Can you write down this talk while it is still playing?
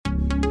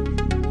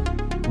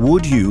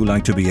Would you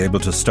like to be able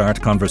to start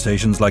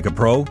conversations like a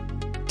pro?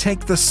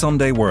 Take the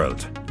Sunday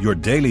World, your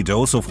daily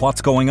dose of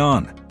what's going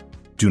on.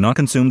 Do not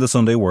consume the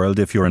Sunday World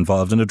if you're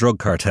involved in a drug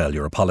cartel,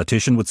 you're a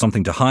politician with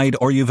something to hide,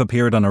 or you've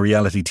appeared on a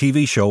reality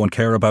TV show and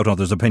care about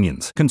others'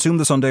 opinions. Consume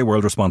the Sunday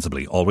World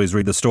responsibly. Always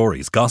read the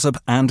stories, gossip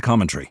and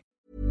commentary.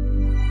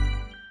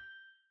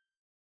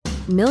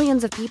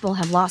 Millions of people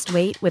have lost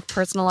weight with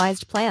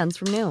personalized plans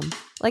from Noom.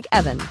 Like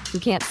Evan, who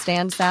can't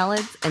stand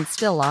salads and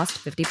still lost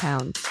 50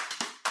 pounds.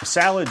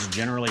 Salads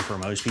generally for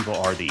most people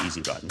are the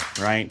easy button,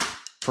 right?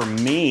 For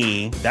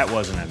me, that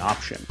wasn't an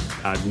option.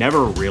 I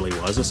never really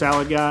was a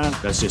salad guy.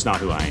 That's just not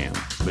who I am.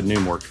 But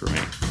Noom worked for me.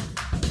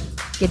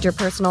 Get your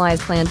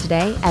personalized plan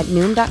today at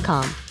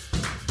Noom.com.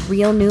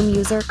 Real Noom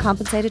user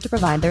compensated to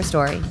provide their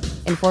story.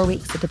 In 4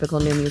 weeks, the typical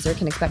Noom user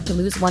can expect to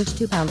lose 1 to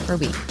 2 pounds per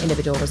week.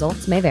 Individual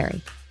results may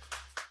vary.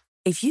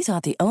 If you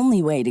thought the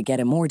only way to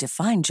get a more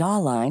defined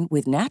jawline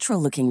with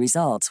natural-looking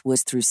results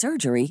was through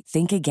surgery,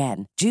 think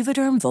again.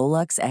 Juvederm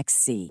Volux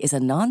XC is a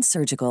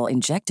non-surgical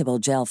injectable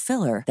gel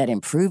filler that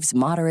improves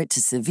moderate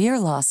to severe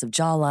loss of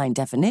jawline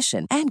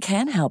definition and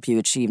can help you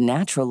achieve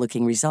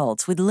natural-looking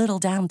results with little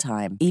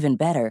downtime. Even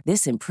better,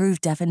 this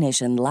improved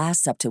definition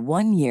lasts up to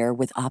 1 year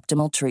with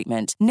optimal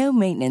treatment. No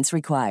maintenance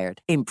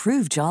required.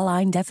 Improve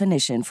jawline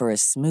definition for a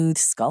smooth,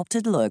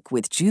 sculpted look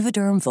with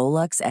Juvederm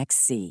Volux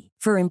XC.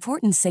 For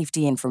important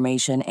safety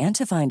information and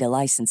to find a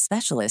licensed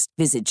specialist,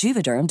 visit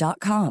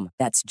Juvederm.com.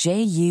 That's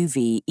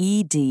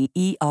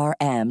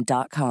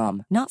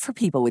Juvederm.com. Not for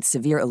people with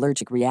severe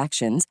allergic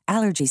reactions,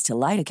 allergies to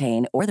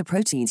lidocaine, or the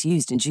proteins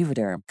used in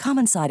Juvederm.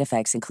 Common side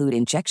effects include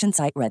injection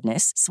site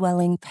redness,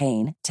 swelling,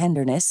 pain,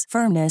 tenderness,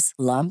 firmness,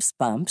 lumps,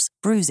 bumps,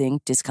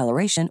 bruising,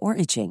 discoloration, or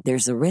itching.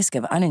 There's a risk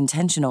of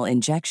unintentional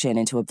injection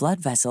into a blood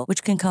vessel,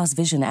 which can cause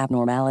vision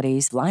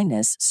abnormalities,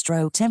 blindness,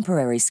 stroke,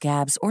 temporary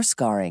scabs, or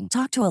scarring.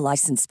 Talk to a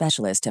licensed specialist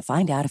to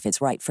find out if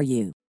it's right for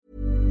you.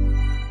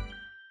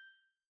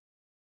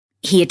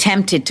 He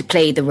attempted to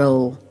play the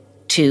role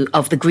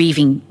of the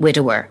grieving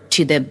widower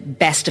to the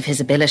best of his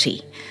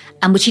ability,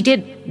 and which he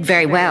did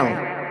very well.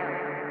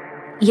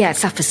 Yeah,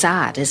 it's that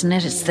facade, isn't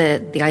it? It's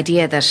the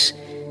idea that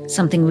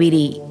something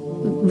really,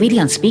 really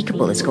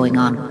unspeakable is going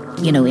on,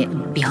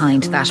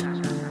 behind that.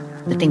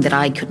 The thing that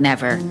I could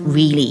never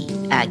really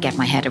get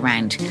my head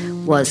around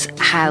was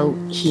how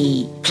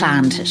he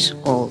planned it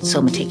all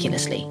so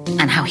meticulously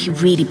and how he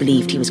really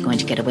believed he was going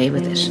to get away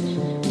with it.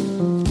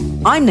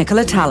 I'm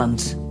Nicola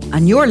Tallant,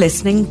 and you're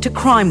listening to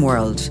Crime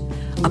World,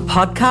 a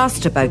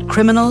podcast about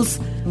criminals,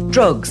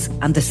 drugs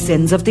and the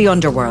sins of the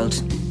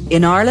underworld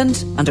in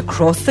Ireland and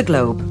across the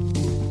globe.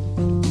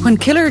 When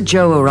killer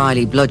Joe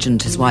O'Reilly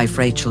bludgeoned his wife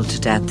Rachel to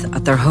death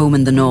at their home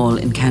in the Knoll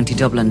in County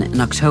Dublin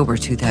in October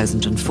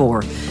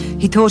 2004,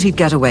 he thought he'd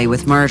get away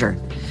with murder.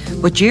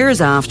 But years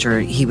after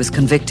he was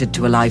convicted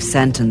to a life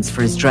sentence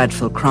for his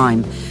dreadful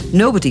crime,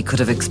 nobody could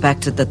have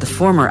expected that the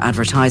former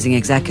advertising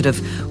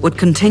executive would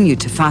continue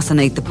to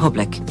fascinate the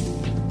public.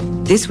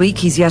 This week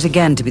he's yet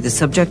again to be the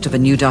subject of a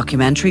new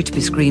documentary to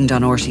be screened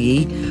on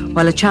RTE,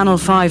 while a Channel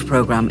 5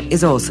 programme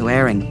is also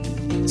airing.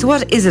 So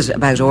what is it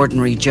about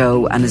ordinary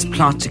Joe and his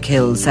plot to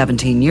kill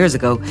 17 years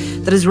ago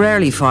that is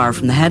rarely far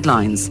from the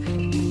headlines?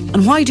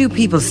 And why do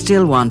people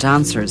still want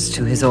answers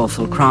to his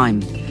awful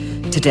crime?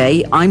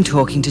 Today, I'm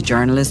talking to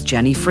journalist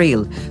Jenny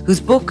Friel, whose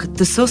book,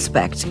 The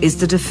Suspect, is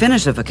the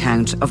definitive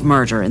account of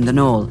murder in the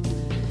Knoll.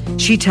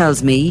 She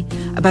tells me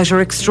about her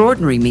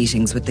extraordinary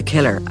meetings with the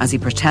killer as he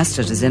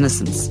protested his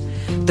innocence,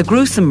 the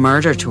gruesome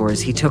murder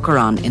tours he took her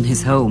on in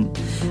his home,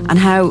 and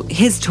how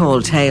his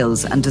tall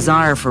tales and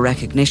desire for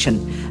recognition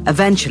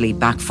eventually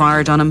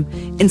backfired on him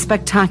in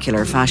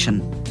spectacular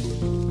fashion.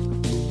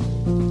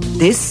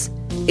 This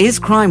is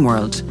Crime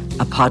World,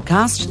 a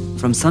podcast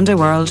from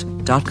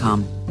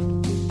SundayWorld.com.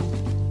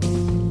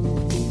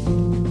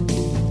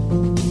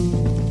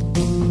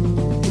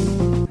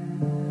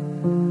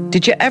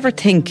 Did you ever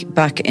think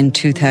back in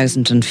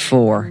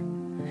 2004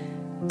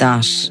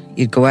 that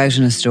you'd go out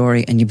in a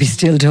story and you'd be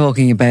still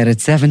talking about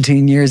it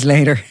 17 years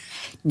later?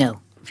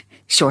 No.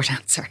 Short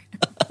answer.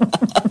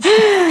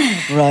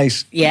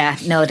 Right. Yeah,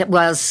 no, it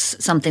was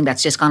something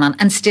that's just gone on.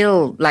 And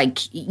still,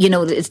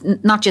 it's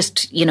not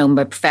just,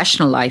 my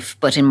professional life,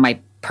 but in my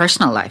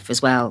personal life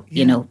as well.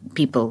 Yeah.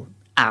 People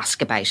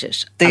ask about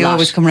it. They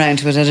always come round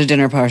to it at a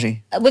dinner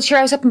party. Well, sure,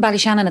 I was up in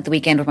Ballyshannon at the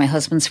weekend where my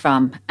husband's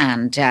from,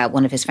 and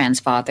one of his friend's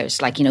fathers,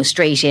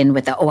 straight in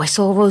with I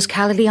saw Rose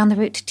Callaly on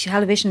the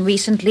television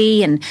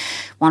recently and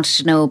wanted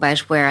to know about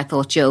where I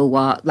thought Joe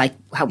was, what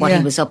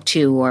he was up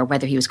to, or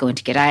whether he was going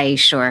to get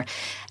out,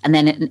 and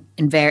then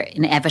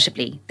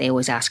inevitably they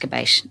always ask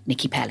about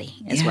Nicky Pelly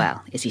as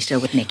well. Is he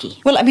still with Nicky?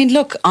 Well, I mean,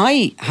 look,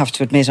 I have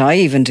to admit, I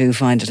even do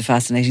find it a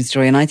fascinating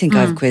story, and I think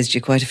I've quizzed you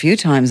quite a few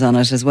times on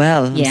it as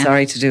well. I'm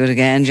sorry to do it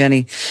again,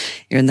 Jenny.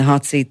 You're in the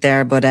hot seat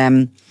there, but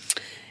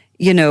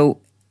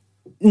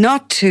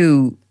not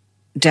to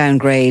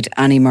downgrade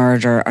any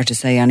murder or to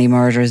say any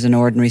murder is an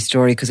ordinary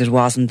story, because it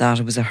wasn't that.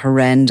 It was a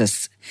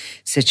horrendous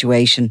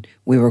situation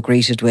we were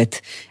greeted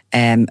with.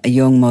 A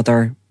young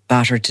mother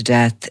battered to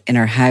death in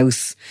her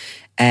house,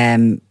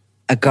 a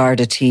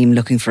Garda team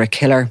looking for a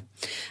killer.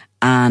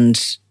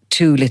 and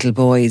 2 little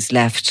boys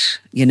left,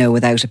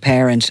 without a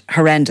parent.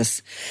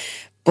 Horrendous.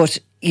 But,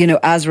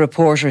 as a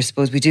reporter, I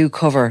suppose we do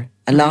cover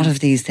a lot of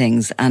these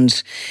things.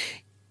 And,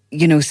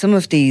 some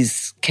of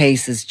these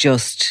cases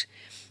just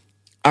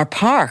are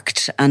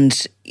parked,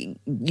 and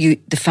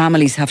the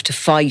families have to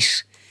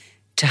fight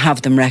to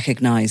have them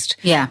recognised.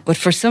 Yeah. But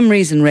for some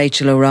reason,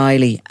 Rachel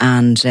O'Reilly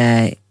and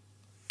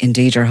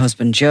indeed her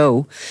husband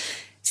Joe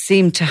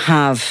seem to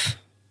have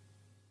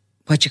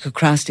what you could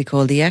crassly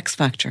call the X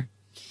factor.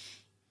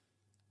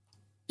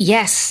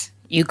 Yes,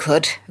 you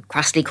could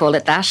crassly call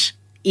it that.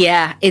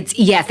 Yeah,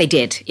 they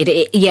did.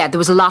 There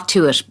was a lot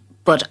to it,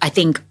 but I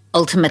think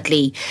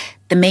ultimately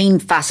the main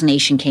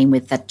fascination came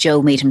with that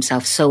Joe made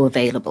himself so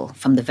available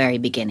from the very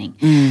beginning,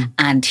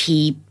 and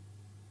he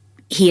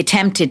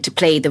attempted to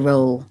play the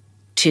role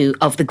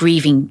of the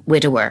grieving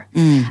widower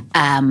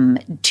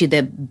to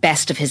the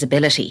best of his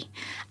ability,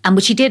 and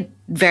which he did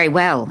very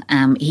well.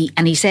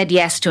 He said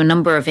yes to a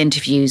number of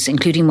interviews,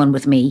 including one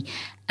with me,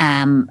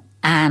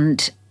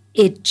 and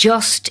it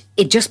just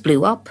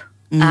blew up.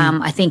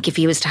 I think if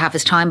he was to have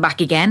his time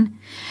back again,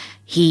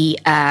 he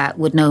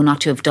would know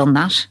not to have done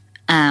that.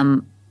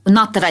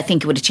 Not that I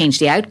think it would have changed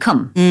the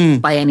outcome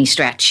by any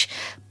stretch,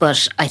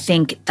 but I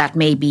think that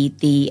maybe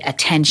the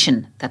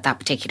attention that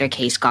particular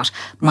case got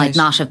might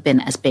not have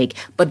been as big.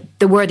 But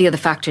there were the other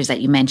factors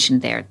that you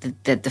mentioned there.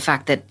 The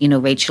fact that,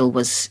 Rachel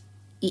was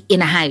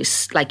in a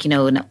house,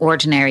 an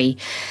ordinary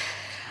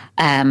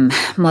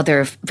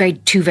mother of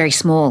two very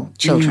small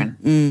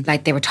children,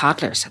 like they were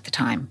toddlers at the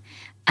time.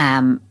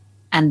 And,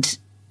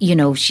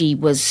 she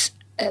was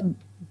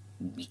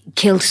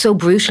killed so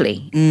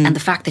brutally. And the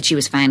fact that she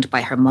was found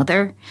by her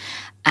mother.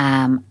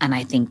 And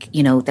I think,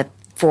 that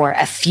for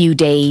a few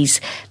days,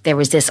 there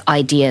was this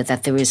idea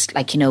that there was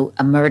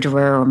a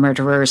murderer or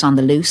murderers on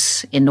the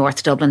loose in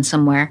North Dublin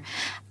somewhere.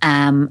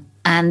 And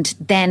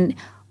then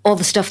all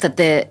the stuff that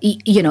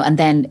and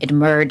then it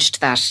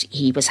emerged that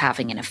he was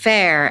having an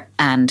affair.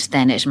 And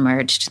then it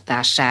emerged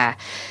that,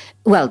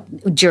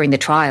 during the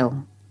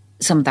trial,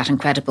 some of that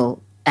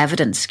incredible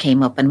evidence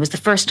came up, and it was the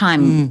first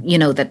time,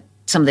 that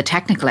some of the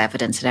technical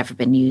evidence had ever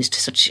been used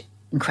to such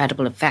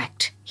incredible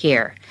effect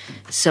here.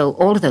 So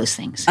all of those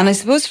things. And I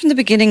suppose from the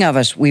beginning of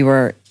it, we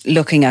were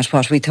looking at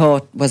what we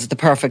thought was the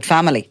perfect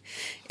family.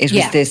 It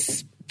was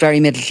this very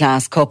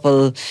middle-class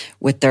couple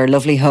with their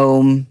lovely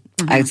home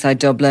outside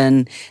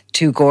Dublin,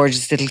 2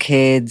 gorgeous little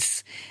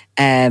kids.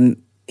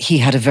 He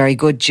had a very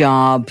good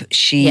job.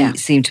 She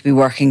seemed to be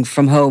working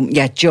from home,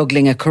 yet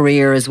juggling a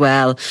career as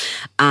well.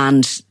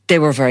 And they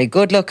were very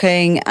good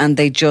looking, and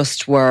they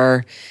just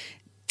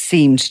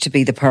seemed to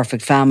be the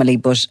perfect family.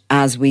 But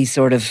as we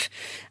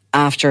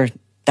after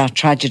that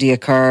tragedy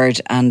occurred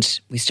and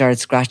we started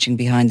scratching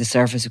behind the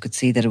surface, we could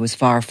see that it was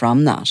far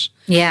from that.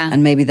 Yeah.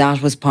 And maybe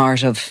that was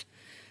part of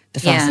the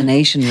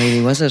fascination,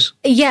 really, was it?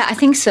 Yeah, I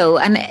think so.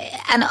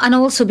 And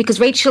also because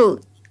Rachel,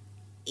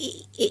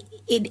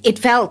 it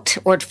felt,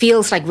 or it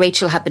feels like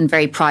Rachel had been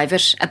very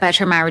private about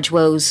her marriage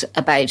woes,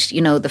 about,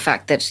 the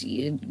fact that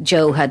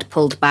Joe had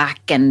pulled back,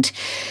 and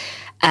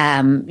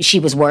she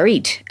was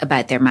worried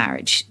about their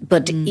marriage,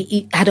 but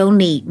he had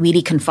only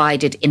really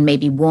confided in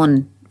maybe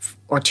 1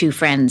 or 2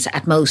 friends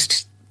at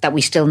most that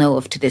we still know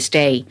of to this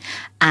day.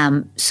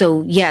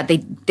 So yeah,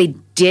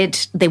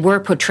 they were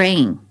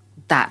portraying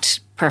that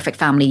perfect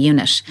family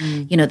unit.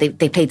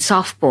 They played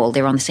softball.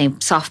 They were on the same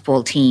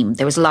softball team.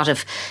 There was a lot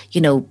of,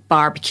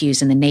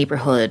 barbecues in the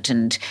neighbourhood,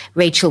 and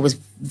Rachel was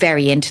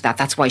very into that.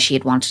 That's why she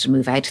had wanted to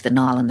move out to the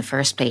Knoll in the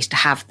first place,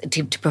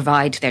 to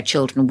provide their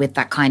children with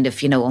that kind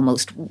of,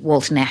 almost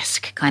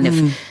Walton-esque kind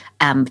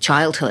of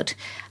childhood.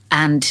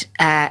 And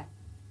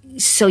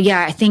so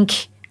yeah, I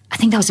think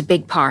that was a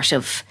big part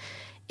of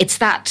it's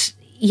that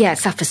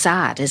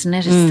facade, isn't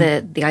it?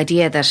 It's the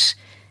idea that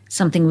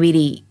something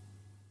really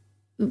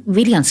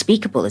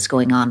unspeakable is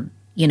going on,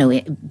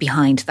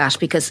 behind that,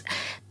 because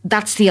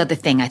that's the other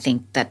thing I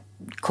think that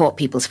caught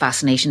people's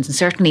fascinations, and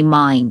certainly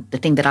mine. The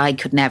thing that I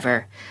could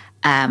never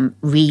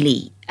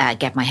really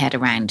get my head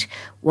around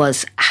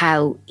was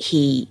how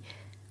he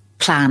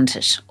planned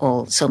it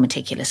all so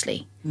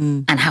meticulously,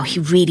 and how he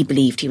really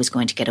believed he was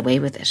going to get away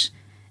with it.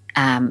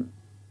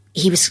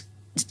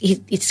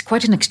 It's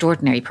quite an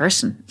extraordinary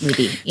person,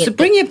 really. So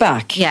bring you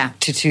back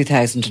to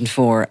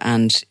 2004,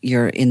 and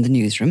you're in the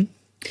newsroom.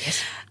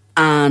 Yes.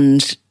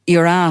 And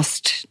you're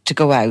asked to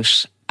go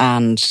out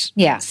and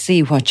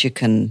see what you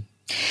can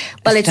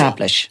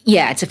establish.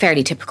 It's a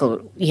fairly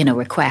typical,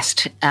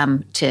 request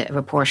to a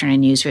reporter in a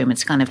newsroom.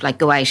 It's kind of like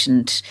go out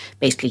and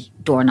basically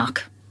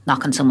knock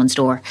on someone's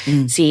door,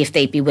 see if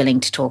they'd be willing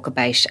to talk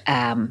about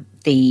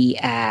the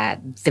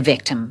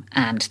victim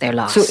and their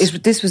loss. So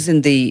this was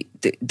in the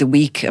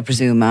week, I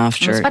presume,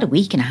 after? It was about a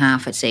week and a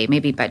half, I'd say,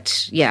 maybe about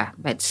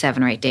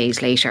 7 or 8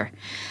 days later.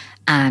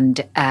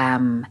 And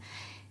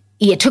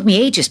it took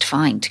me ages to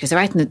find, because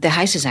they're the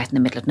house is out in the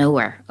middle of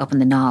nowhere, up in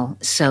the Knoll.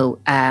 So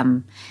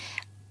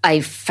I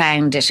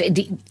found it.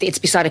 It's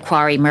beside a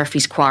quarry,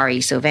 Murphy's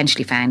Quarry. So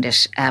eventually found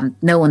it.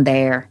 No one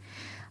there.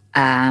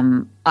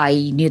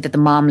 I knew that the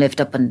mom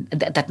lived up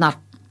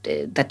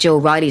that Joe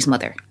Riley's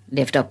mother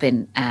lived up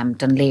in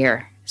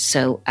Dunleer.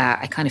 So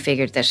I kind of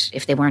figured that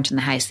if they weren't in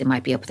the house, they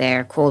might be up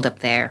there, called up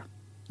there.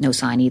 No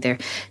sign either.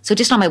 So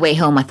just on my way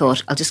home, I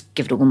thought, I'll just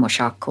give it one more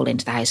shot, call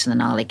into the house and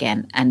then all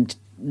again. And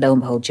lo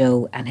and behold,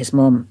 Joe and his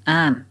mum,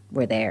 Anne,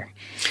 were there.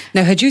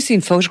 Now, had you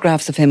seen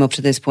photographs of him up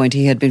to this point?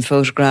 He had been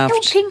photographed? I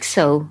don't think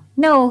so.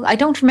 No, I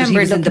don't remember. But he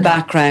was in the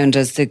background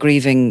as the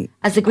grieving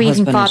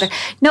husband. Father.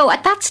 No,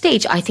 at that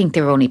stage, I think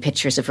there were only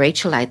pictures of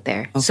Rachel out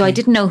there. Okay. So I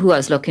didn't know who I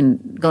was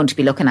going to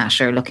be looking at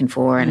or looking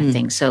for or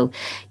anything. So,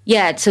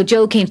 yeah, so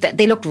Joe came,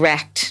 they looked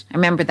wrecked. I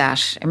remember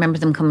that. I remember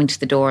them coming to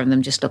the door and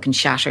them just looking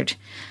shattered.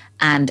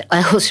 And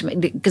I also,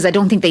 because I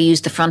don't think they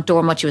used the front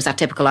door much. It was that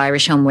typical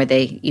Irish home where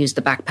they used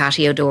the back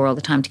patio door all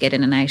the time to get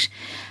in and out.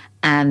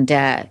 And,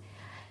 this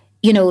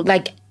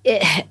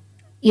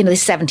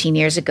is 17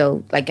 years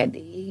ago. Like,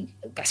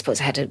 I suppose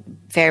I had a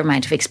fair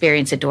amount of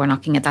experience at door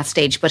knocking at that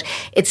stage. But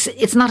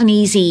it's not an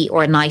easy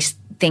or a nice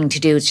thing to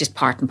do. It's just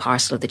part and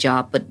parcel of the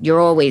job. But you're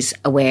always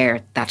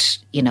aware that,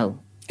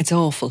 it's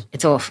awful.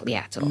 It's awful.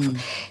 Yeah, it's awful.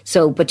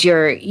 So, but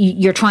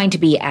you're trying to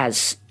be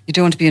as... You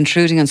don't want to be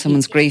intruding on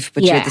someone's grief,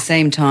 but you at the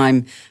same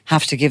time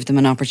have to give them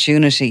an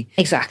opportunity.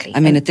 Exactly. I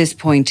mean, at this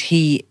point,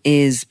 he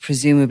is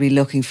presumably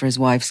looking for his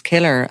wife's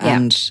killer.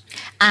 Yeah.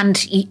 And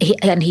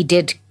he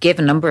did give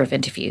a number of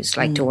interviews,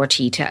 like to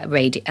RT,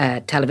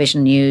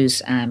 television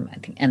news, I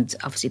think, and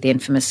obviously the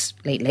infamous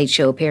Late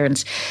Show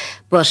appearance.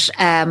 But...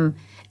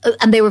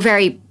 and they were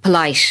very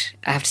polite,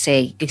 I have to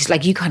say, because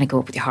like you kind of go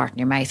up with your heart in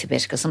your mouth a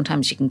bit, because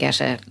sometimes you can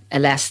get a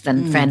less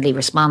than friendly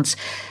response.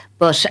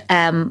 But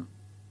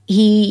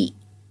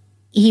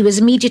he was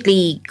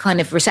immediately kind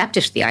of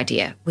receptive to the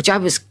idea, which I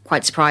was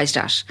quite surprised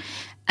at,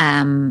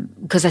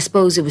 because I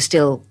suppose it was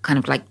still kind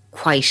of like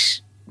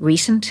quite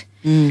recent.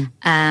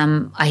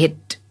 I had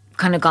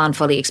kind of gone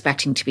fully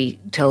expecting to be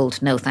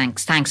told no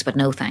thanks, but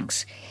no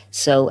thanks.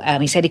 So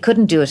he said he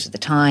couldn't do it at the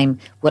time.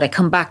 Would I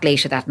come back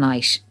later that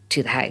night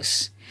to the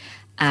house?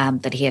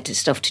 That he had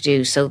stuff to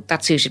do. So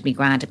that suited me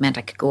grand. It meant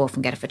I could go off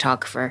and get a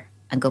photographer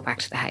and go back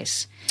to the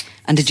house.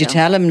 And did you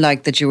tell him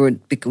that you were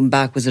coming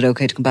back? Was it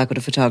okay to come back with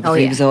a photographer? Oh,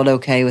 yeah. He was all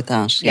okay with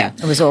that? Yeah,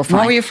 it was all fine.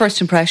 What were your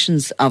first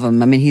impressions of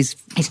him? I mean, he's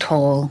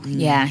tall,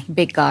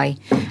 big guy.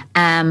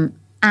 And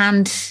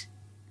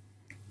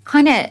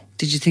kind of...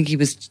 Did you think he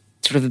was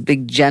sort of a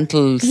big,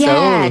 gentle soul?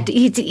 Yeah,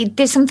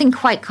 there's something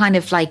quite kind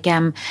of like...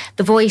 the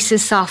voice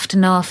is soft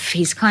enough.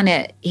 He's kind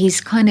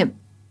of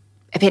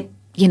a bit,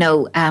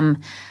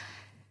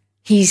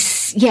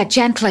 he's,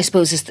 gentle, I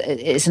suppose,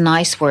 is a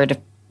nice word of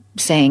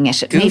saying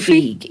it.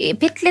 Goofy?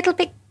 Maybe a little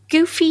bit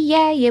goofy,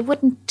 yeah. You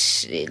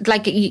wouldn't,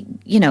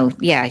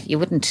 you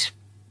wouldn't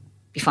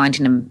be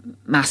finding him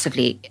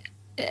massively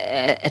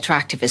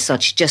attractive as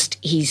such. Just,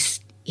 he's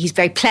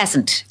very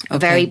pleasant, a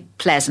very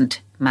pleasant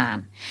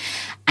man.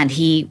 And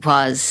he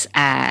was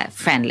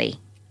friendly.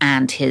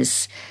 And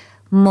his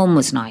mum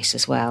was nice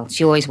as well.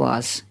 She always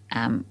was,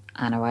 Anna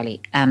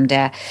Riley.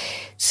 And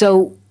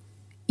so...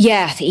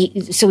 Yeah,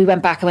 so I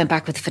went back with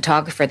the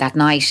photographer that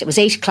night. It was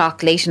 8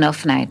 o'clock, late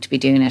enough now to be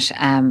doing it.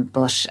 And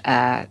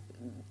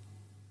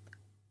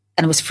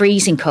it was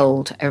freezing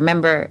cold. I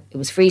remember it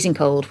was freezing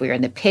cold. We were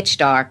in the pitch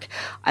dark.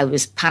 I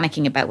was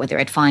panicking about whether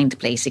I'd find the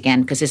place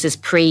again, because this is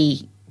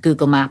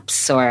pre-Google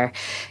Maps or,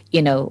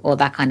 all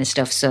that kind of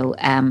stuff. So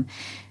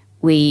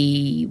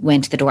we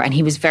went to the door and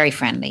he was very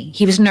friendly.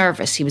 He was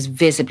nervous. He was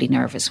visibly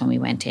nervous when we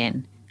went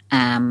in.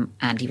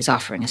 And he was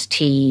offering us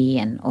tea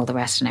and all the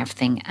rest and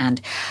everything.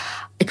 And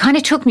it kind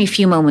of took me a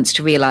few moments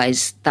to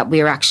realise that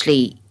we were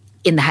actually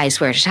in the house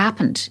where it had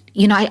happened.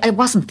 I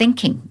wasn't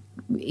thinking,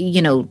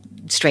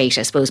 straight,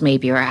 I suppose,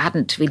 maybe, or I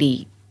hadn't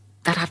really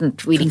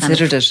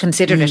considered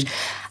it.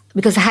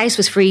 Because the house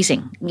was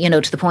freezing,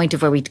 to the point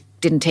of where we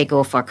didn't take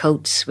off our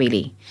coats,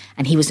 really.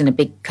 And he was in a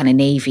big kind of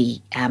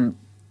navy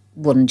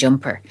woolen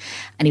jumper,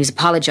 and he was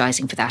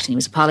apologising for that, and he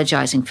was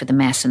apologising for the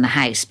mess in the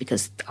house,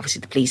 because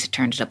obviously the police had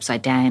turned it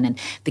upside down, and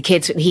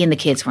he and the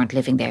kids weren't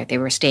living there. They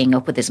were staying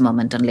up with his mum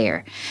in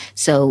Dunleer.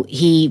 So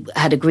he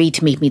had agreed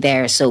to meet me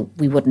there so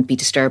we wouldn't be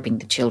disturbing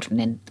the children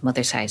in the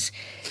mother's house.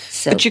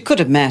 So but you could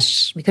have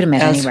met. We could have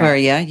met elsewhere, anywhere.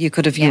 yeah. You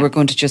could have. You were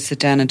going to just sit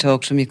down and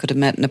talk to him. You could have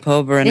met in a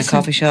pub or in a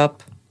coffee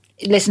shop.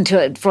 Listen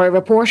to it, for a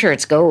reporter,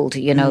 it's gold,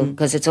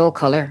 because it's all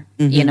colour.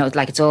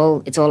 Like it's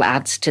all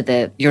adds to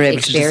the You're able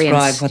experience.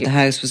 to describe what the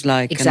house was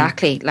like.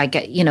 Exactly.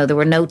 There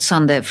were notes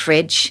on the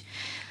fridge.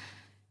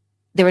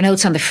 I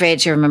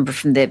remember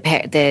from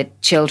the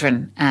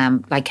children,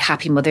 like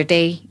Happy Mother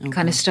Day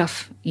kind of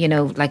stuff,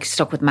 like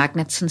stuck with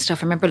magnets and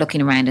stuff. I remember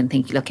looking around and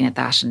looking at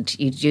that, and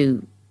you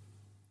do,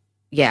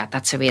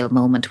 that's a real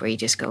moment where you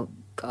just go,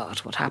 God,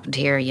 what happened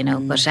here,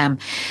 But,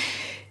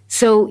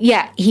 so,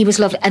 he was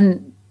lovely.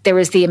 And there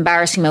was the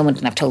embarrassing moment,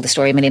 and I've told the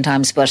story a million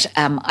times, but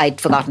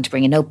I'd forgotten to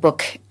bring a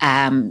notebook.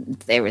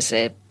 There was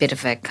a bit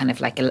of a kind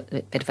of like a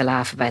bit of a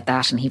laugh about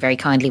that, and he very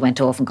kindly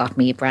went off and got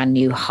me a brand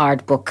new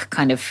hard book,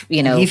 kind of,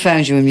 He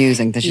found you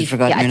amusing that you'd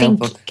forgotten your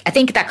notebook. I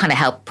think that kind of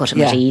helped put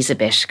him at ease a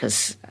bit,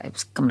 because I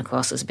was coming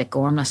across as a bit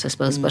gormless, I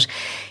suppose. But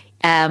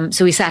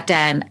so we sat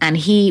down, and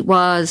he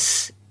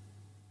was,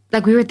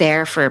 we were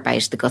there for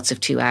about the guts of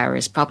 2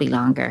 hours, probably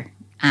longer.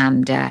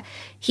 And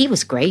he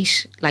was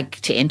great, like,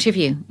 to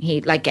interview.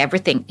 He, like,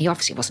 everything. He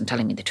obviously wasn't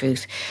telling me the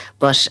truth,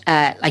 but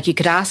like, you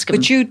could ask him.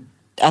 But you,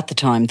 at the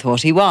time,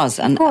 thought he was,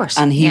 and of course,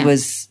 and he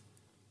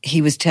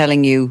was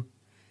telling you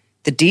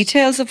the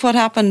details of what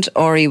happened,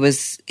 or he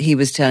was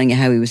telling you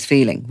how he was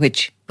feeling.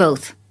 Which?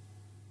 Both,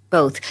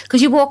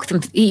 because you walk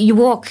an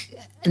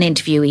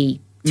interviewee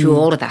through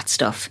all of that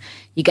stuff.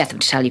 You get them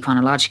to tell you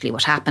chronologically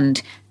what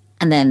happened,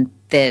 and then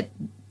the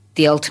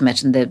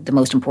ultimate and the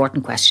most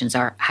important questions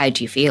are, how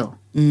do you feel?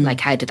 Like,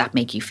 how did that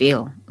make you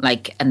feel?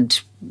 Like,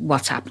 and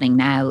what's happening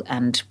now,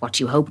 and what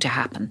you hope to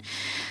happen.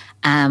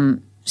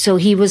 So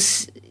he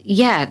was,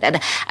 and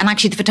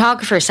actually the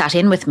photographer sat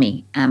in with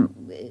me,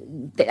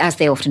 as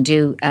they often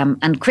do,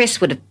 and Chris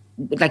would have,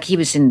 like, he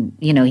was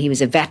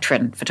a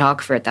veteran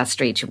photographer at that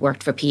stage who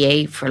worked for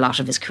PA for a lot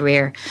of his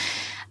career.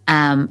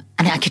 And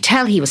I could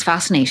tell he was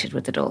fascinated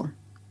with it all.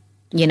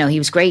 You know, he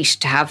was great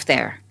to have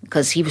there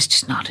because he was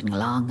just nodding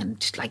along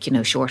and, like, you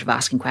know, short of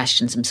asking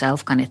questions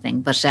himself kind of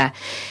thing. But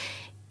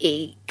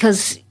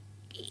because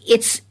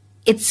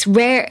it's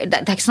rare,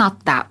 it's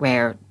not that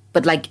rare,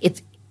 but, like,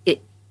 it's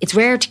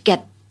rare to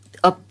get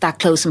up that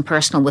close and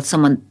personal with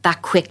someone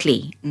that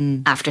quickly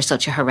after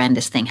such a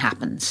horrendous thing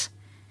happens.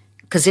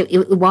 Because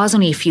it was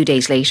only a few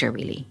days later,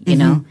 really, you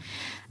know.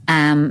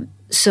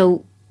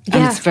 So... Yeah.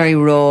 And it's very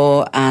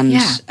raw, and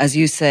as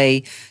you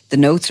say, the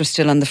notes are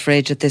still on the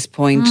fridge at this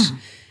point.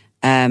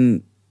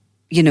 You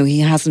know, he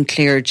hasn't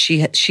cleared.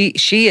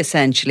 She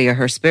essentially, or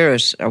her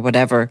spirit, or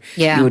whatever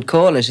you would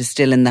call it, is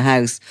still in the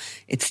house.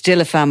 It's still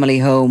a family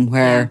home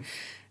where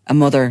a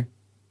mother,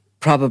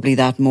 probably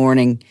that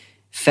morning,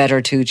 fed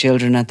her 2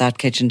 children at that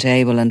kitchen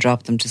table and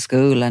dropped them to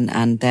school,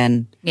 and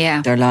then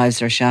their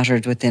lives are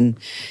shattered within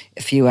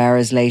a few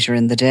hours later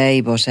in the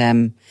day. But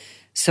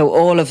so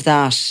all of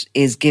that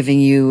is giving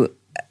you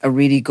a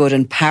really good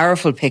and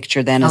powerful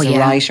picture then as a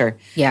writer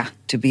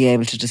to be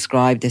able to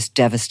describe this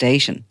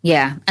devastation.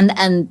 Yeah,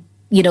 and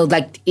you know,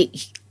 like,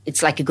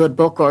 it's like a good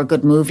book or a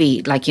good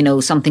movie, like, you know,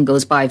 something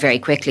goes by very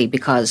quickly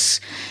because,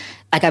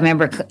 like, I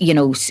remember, you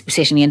know,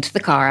 sitting into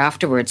the car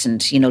afterwards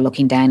and, you know,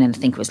 looking down, and I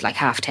think it was like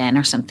 10:30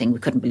 or something. We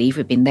couldn't believe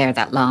we'd been there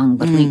that long,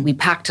 but we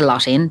packed a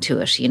lot into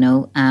it, you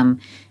know. And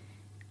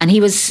he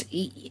was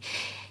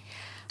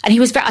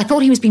I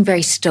thought he was being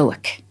very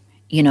stoic,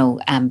 you know,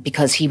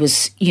 because he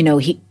was, you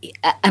know,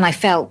 and I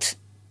felt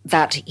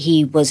that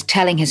he was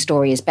telling his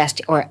story as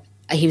best, or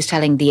he was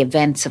telling the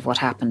events of what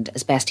happened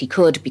as best he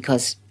could,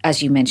 because,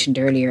 as you mentioned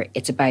earlier,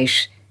 it's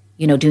about,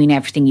 you know, doing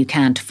everything you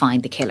can to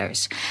find the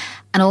killers.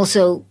 And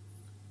also,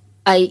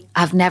 I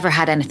have never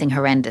had anything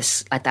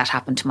horrendous like that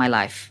happen to my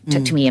life,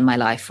 to me in my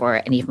life,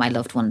 or any of my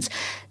loved ones.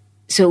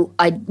 So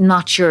I'm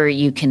not sure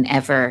you can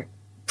ever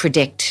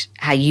predict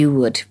how you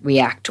would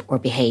react or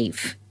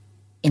behave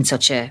in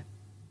such a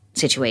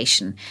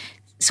situation.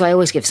 So I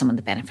always give someone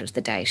the benefit of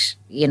the doubt.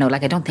 You know,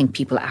 like, I don't think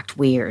people act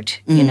weird,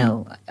 you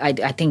know. I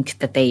think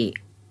that they,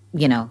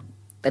 you know,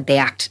 that they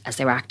act as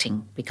they're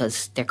acting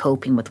because they're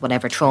coping with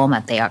whatever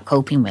trauma they are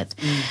coping with.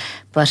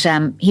 But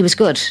he was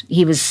good.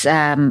 He was,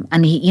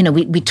 and he, you know,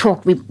 we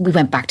talked, we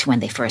went back to when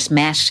they first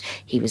met.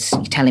 He was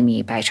telling me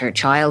about her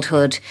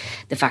childhood,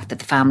 the fact that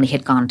the family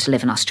had gone to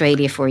live in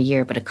Australia for a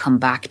year but had come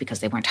back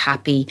because they weren't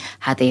happy,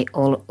 how they,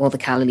 all the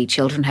Galilee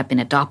children had been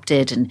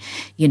adopted. And,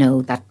 you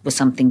know, that was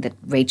something that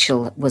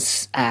Rachel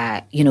was,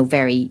 you know,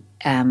 very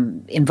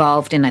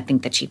involved in. I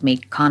think that she'd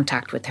made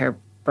contact with her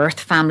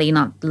birth family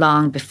not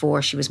long before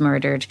she was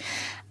murdered.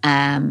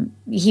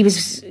 He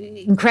was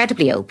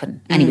incredibly open,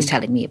 and he was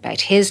telling me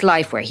about his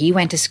life, where he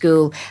went to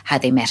school, how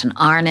they met in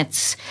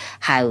Arnott's,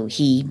 how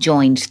he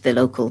joined the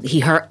local,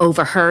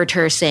 overheard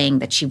her saying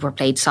that she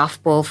played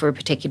softball for a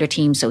particular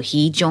team, so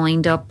he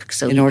joined up.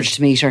 So in order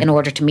to meet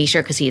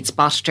her, because he had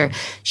spotted her.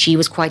 She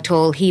was quite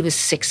tall. He was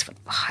 6'5",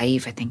 I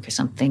think, or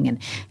something,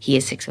 and he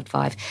is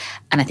 6'5",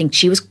 and I think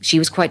she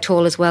was quite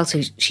tall as well.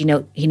 So he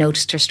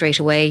noticed her straight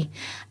away.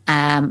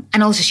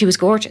 And also she was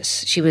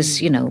gorgeous. She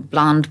was, you know,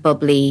 blonde,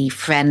 bubbly,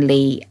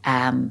 friendly,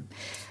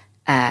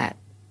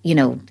 you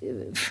know,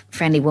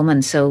 friendly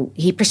woman. So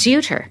he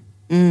pursued her.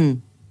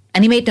 And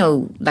he made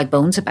no, like,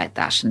 bones about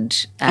that.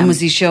 And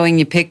was he showing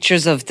you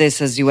pictures of this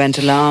as you went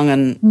along?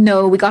 And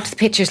no, we got to the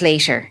pictures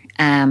later.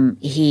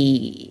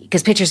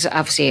 Because pictures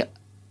obviously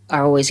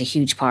are always a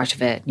huge part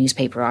of a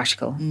newspaper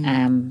article.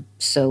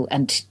 So,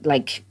 and,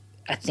 like,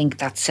 I think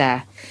that's...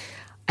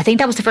 I think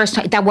that was the first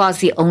time, that was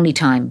the only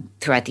time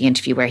throughout the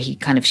interview where he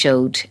kind of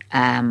showed,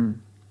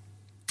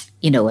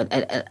 you know,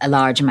 a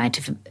large amount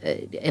of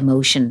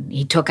emotion.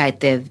 He took out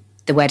the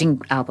wedding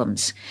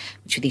albums,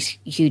 which were these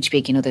huge,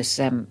 big, you know, those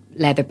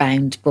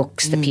leather-bound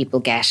books that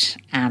people get.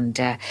 And,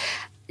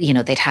 you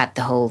know, they'd had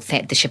the whole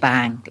the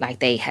shebang. Like,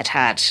 they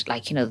had,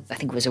 like, you know, I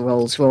think it was a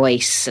Rolls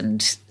Royce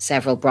and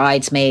several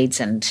bridesmaids.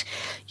 And,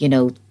 you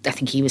know, I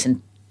think he was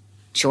in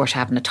short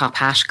having a top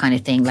hat kind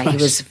of thing. Like, it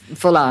was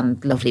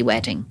full-on lovely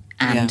wedding.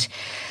 And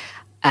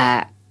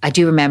I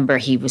do remember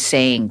he was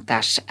saying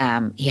that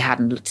he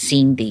hadn't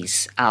seen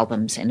these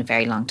albums in a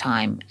very long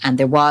time. And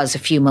there was a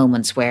few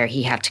moments where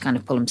he had to kind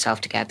of pull himself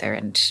together.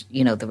 And,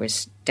 you know, there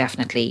was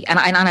definitely... And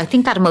I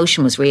think that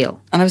emotion was real.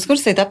 And I was going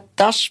to say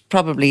that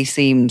probably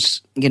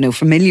seemed, you know,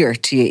 familiar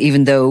to you,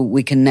 even though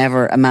we can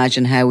never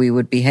imagine how we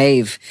would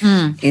behave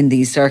in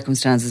these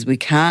circumstances. We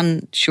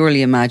can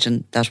surely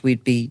imagine that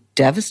we'd be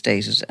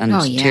devastated and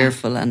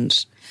tearful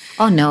and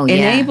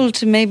unable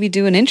to maybe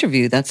do an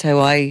interview. That's how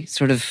I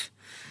sort of...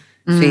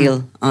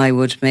 feel I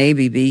would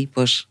maybe be,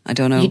 but I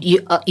don't know.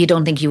 You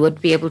don't think you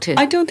would be able to?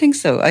 I don't think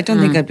so. I don't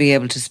think I'd be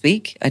able to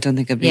speak. I don't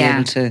think I'd be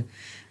able to.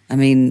 I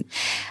mean,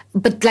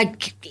 but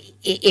like,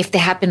 if they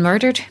had been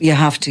murdered, you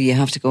have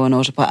to go on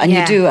autopilot, and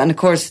you do. And of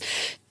course,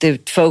 the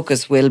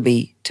focus will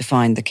be to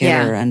find the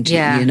killer, and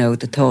you know,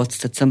 the thoughts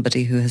that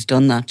somebody who has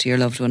done that to your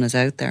loved one is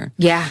out there.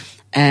 Yeah.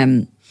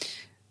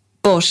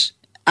 But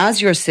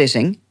as you're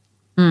sitting.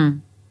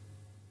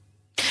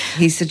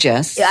 He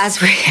suggests.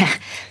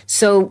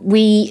 So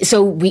we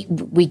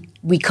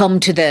come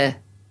to the,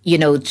 you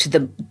know, to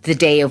the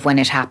day of when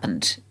it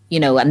happened, you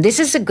know, and this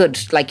is a good,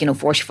 like, you know,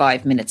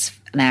 45 minutes,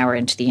 an hour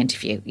into the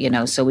interview, you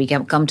know, so we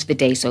come to the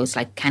day. So it's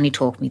like, can you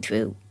talk me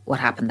through what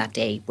happened that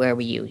day? Where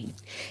were you?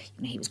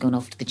 He was going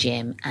off to the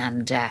gym,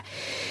 and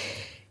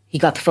he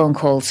got the phone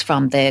calls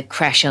from the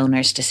creche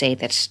owners to say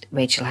that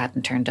Rachel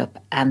hadn't turned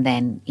up. And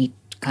then he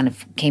kind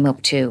of came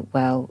up to,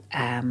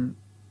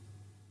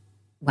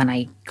 when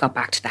I got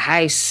back to the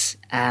house,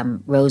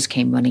 Rose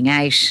came running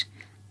out,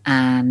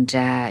 and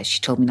she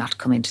told me not to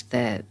come into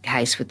the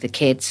house with the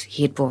kids.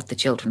 He had brought the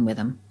children with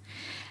him.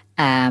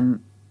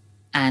 And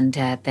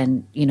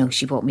then, you know,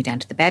 she brought me down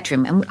to the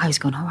bedroom, and I was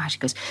going, all right. She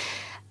goes,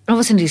 and all of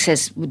a sudden he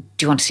says, do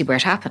you want to see where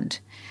it happened?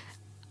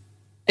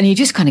 And you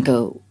just kind of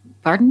go,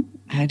 pardon?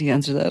 How do you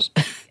answer that?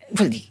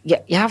 Well,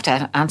 you have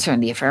to answer in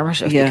the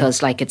affirmative,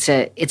 because, like, it's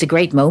a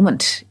great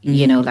moment,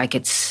 you know, like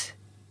it's...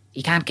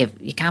 You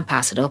can't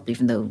pass it up,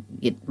 even though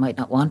you might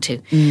not want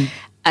to. And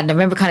I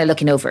remember kind of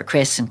looking over at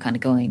Chris and kind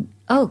of going,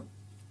 oh.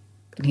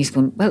 And he's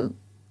going, well,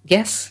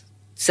 yes.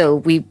 So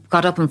we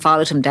got up and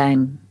followed him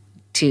down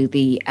to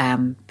the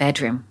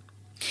bedroom.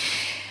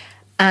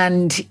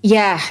 And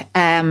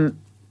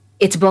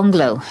it's a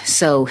bungalow.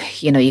 So,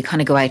 you know, you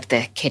kind of go out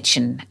the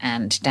kitchen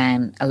and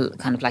down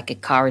kind of like a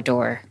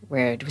corridor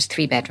where there was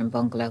 3-bedroom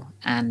bungalow.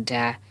 And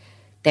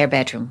their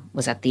bedroom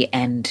was at the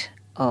end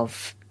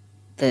of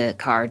the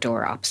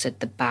corridor opposite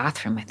the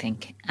bathroom, I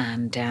think.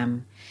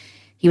 And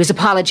he was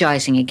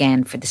apologising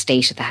again for the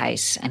state of the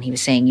house. And he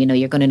was saying, you know,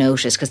 you're going to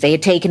notice, because they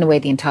had taken away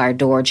the entire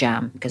door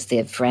jamb because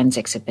the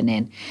forensics had been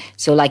in.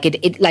 So like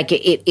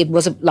it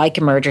was like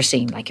a murder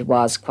scene. Like, it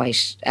was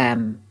quite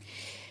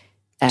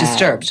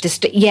disturbed.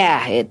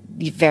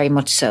 Very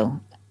much so.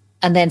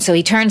 And then so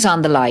he turns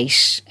on the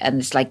light,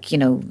 and it's like, you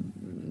know,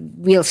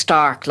 real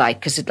stark light,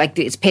 because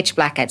it's pitch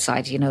black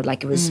outside, you know,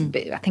 like it was,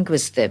 I think it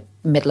was the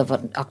middle of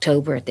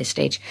October at this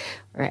stage,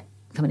 or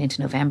coming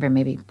into November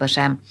maybe. But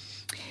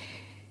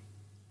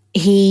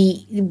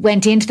he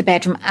went into the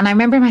bedroom, and I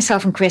remember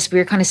myself and Chris, we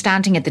were kind of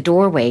standing at the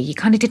doorway. You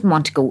kind of didn't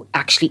want to go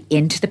actually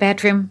into the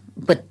bedroom,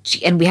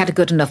 and we had a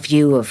good enough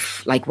view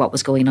of like what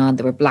was going on.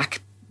 There were black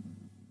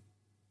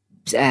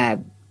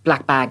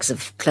bags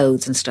of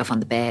clothes and stuff on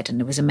the bed, and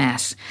there was a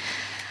mess.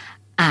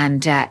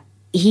 And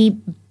he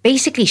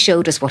basically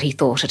showed us what he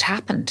thought had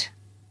happened,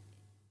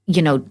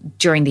 you know,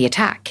 during the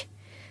attack.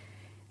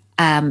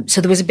 So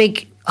there was a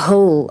big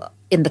hole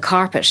in the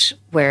carpet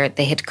where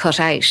they had cut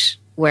out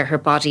where her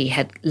body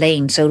had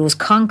lain. So it was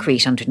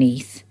concrete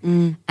underneath.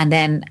 And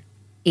then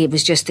it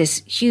was just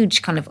this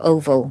huge kind of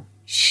oval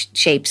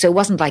shape. So it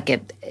wasn't like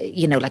a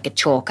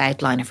chalk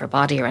outline of her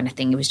body or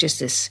anything. It was just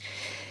this...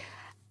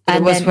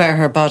 It was where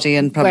her body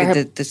and probably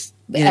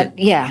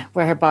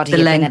where her body, the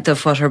length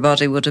of what her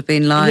body would have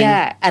been lying,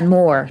 and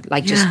more,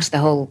 like just the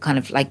whole kind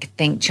of like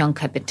chunk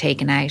had been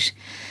taken out.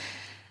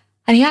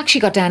 And he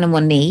actually got down on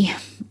one knee,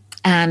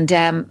 and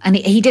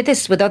he did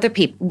this with other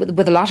people,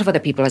 with a lot of other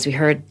people, as we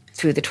heard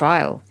through the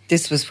trial.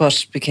 This was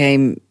what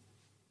became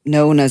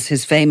known as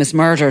his famous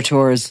murder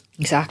tours.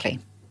 Exactly.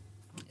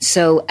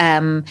 So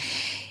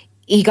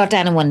he got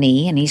down on one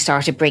knee, and he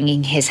started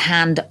bringing his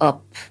hand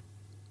up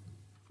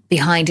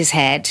behind his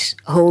head,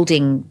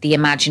 holding the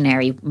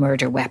imaginary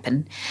murder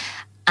weapon.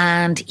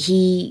 And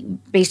he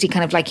basically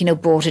kind of like, you know,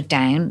 brought it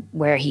down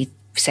where he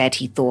said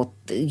he thought,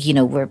 you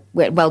know,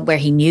 where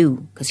he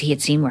knew, because he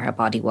had seen where her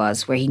body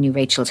was, where he knew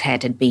Rachel's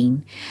head had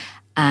been.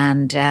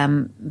 And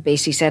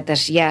basically said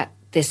that,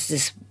 this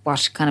is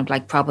what kind of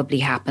like probably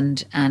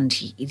happened. And,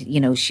 he, you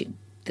know,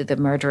 the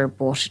murderer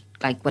brought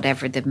like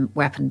whatever the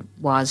weapon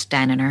was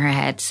down in her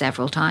head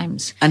several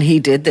times. And he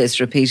did this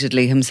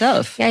repeatedly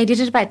himself? Yeah, he did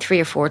it about 3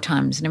 or 4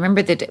 times. And I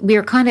remember that we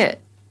were kind of, I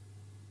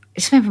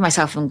just remember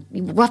myself, and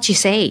what you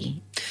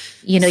say,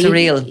 you know,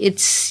 surreal.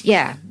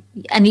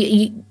 And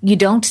you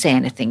don't say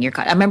anything.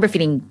 I remember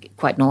feeling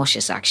quite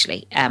nauseous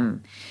actually,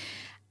 and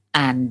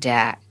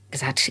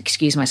because I had to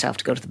excuse myself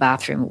to go to the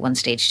bathroom at one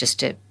stage just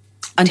to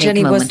And take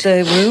Jenny, a moment. was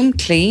the room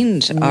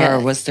cleaned, or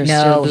was there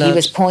still blood? No, he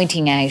was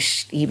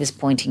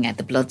pointing out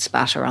the blood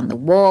spatter on the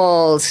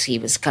walls. He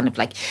was kind of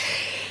like,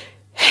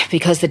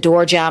 because the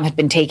door jamb had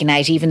been taken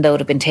out, even though it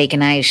had been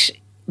taken out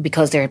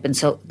because there had been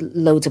so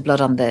loads of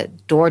blood on the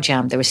door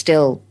jamb, there was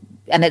still,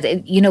 and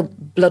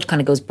blood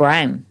kind of goes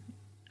brown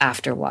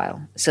after a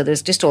while. So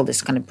there's just all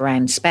this kind of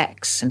brown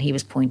specks, and he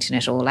was pointing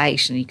it all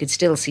out, and you could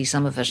still see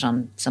some of it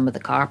on some of the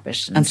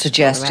carpet. And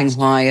suggesting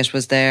why it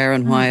was there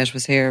and why it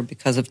was here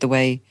because of the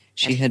way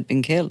she had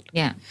been killed.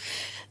 Yeah.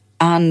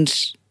 And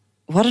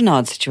what an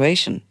odd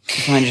situation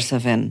to find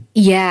yourself in.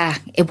 Yeah,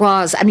 it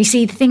was. And you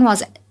see, the thing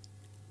was,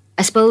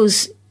 I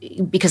suppose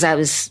because I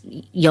was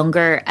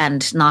younger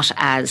and not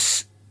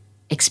as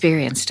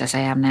experienced as I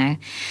am now,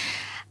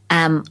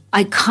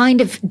 I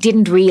kind of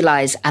didn't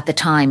realise at the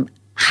time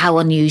how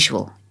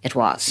unusual it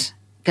was.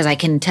 Because I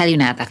can tell you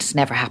now that's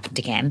never happened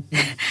again.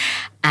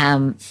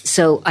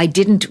 So I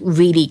didn't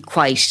really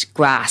quite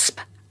grasp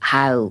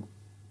how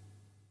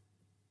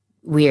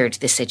weird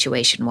this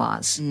situation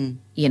was.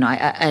 You know,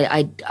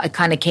 I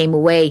kind of came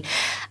away,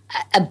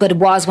 but it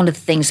was one of the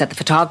things that the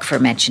photographer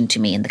mentioned to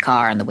me in the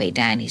car on the way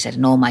down. He said,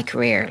 in all my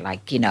career,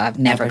 like, you know, I've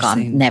never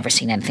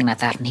seen anything like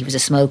that. And he was a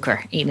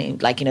smoker. You know,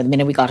 like, you know, the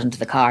minute we got into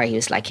the car, he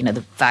was like, you know,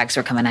 the fags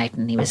were coming out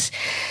and he was,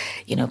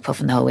 you know,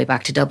 puffing the whole way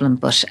back to Dublin.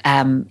 But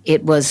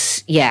it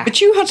was, yeah. But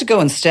you had to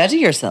go and steady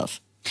yourself.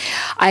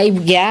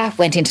 I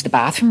went into the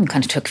bathroom and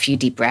kind of took a few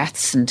deep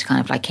breaths and kind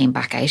of like came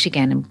back out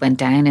again and went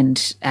down,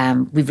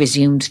 and we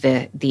resumed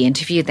the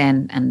interview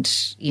then.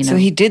 And, you know. So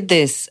he did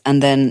this,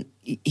 and then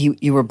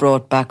you were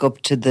brought back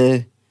up to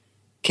the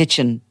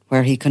kitchen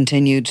where he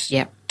continued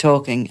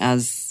talking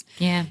as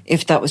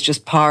if that was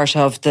just part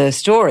of the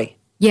story.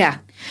 Yeah.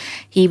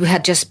 He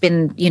had just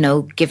been, you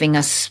know, giving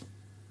us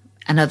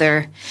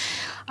another,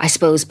 I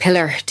suppose,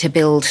 pillar to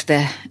build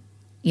the,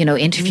 you know,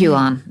 interview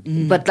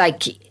on. But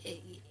like,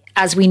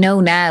 as we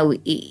know now,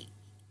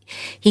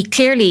 he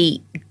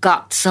clearly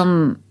got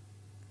some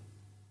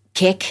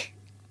kick,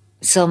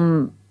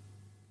 some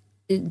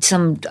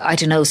I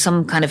don't know,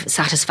 some kind of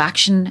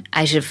satisfaction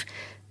out of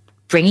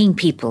bringing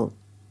people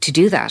to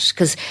do that.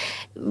 Because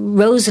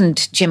Rose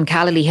and Jim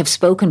Callally have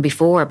spoken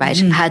before about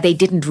how they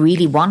didn't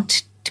really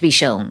want to be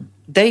shown.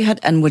 They had,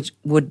 and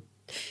would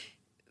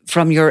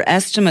from your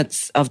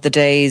estimates of the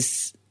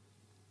days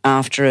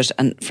after it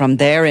and from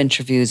their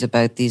interviews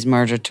about these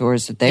murder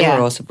tours that they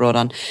were also brought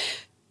on,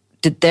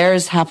 did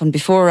theirs happen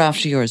before or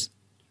after yours?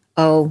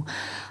 Oh,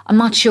 I'm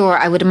not sure.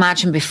 I would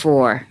imagine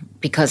before,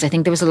 because I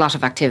think there was a lot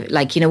of activity.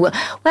 Like, you know,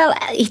 well,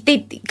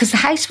 because the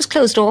house was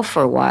closed off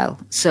for a while.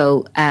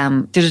 So,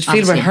 did it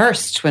feel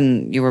rehearsed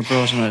when you were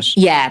brought on it?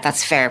 Yeah,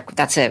 that's fair.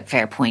 That's a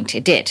fair point.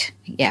 It did.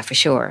 Yeah, for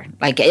sure.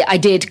 Like, I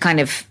did kind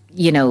of,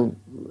 you know,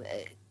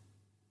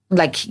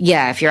 like,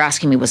 yeah, if you're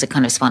asking me, was it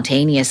kind of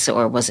spontaneous,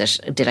 or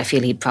did I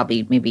feel he'd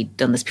probably maybe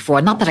done this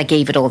before? Not that I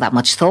gave it all that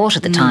much thought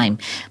at the time,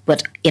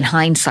 but in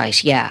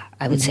hindsight, yeah,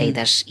 I would say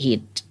that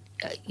he'd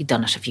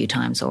done it a few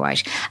times, all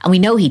right. And we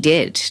know he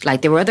did.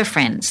 Like, there were other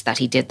friends that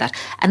he did that.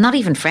 And not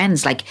even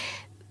friends, like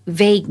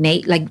vague,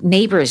 like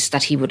neighbours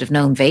that he would have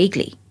known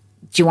vaguely.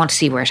 Do you want to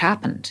see where it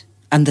happened?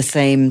 And the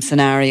same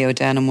scenario,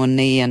 down on one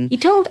knee. And he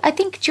told, I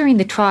think during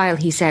the trial,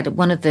 he said,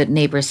 one of the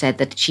neighbours said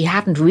that she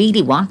hadn't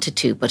really wanted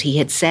to, but he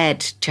had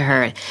said to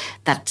her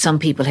that some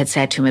people had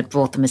said to him it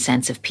brought them a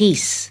sense of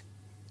peace.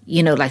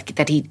 You know, like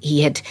that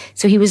he had,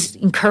 so he was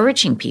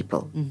encouraging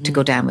people to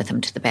go down with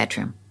him to the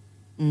bedroom.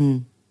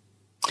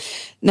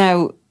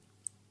 Now,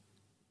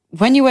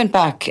 when you went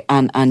back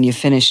and you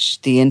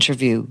finished the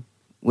interview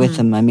with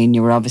him, I mean,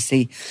 you were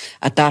obviously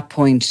at that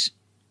point,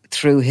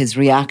 through his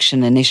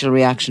initial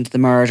reaction to the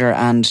murder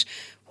and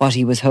what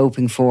he was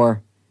hoping for,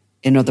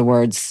 in other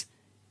words,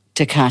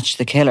 to catch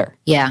the killer.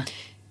 Yeah.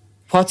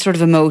 What sort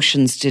of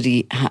emotions did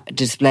he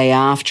display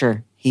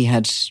after he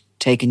had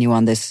taken you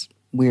on this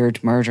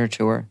weird murder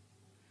tour?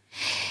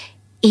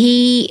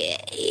 He,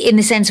 in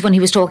the sense when he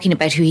was talking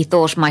about who he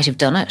thought might have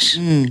done it,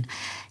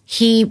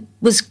 he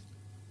was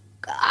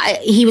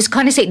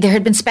kind of saying there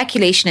had been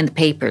speculation in the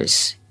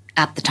papers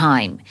at the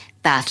time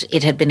that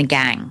it had been a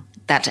gang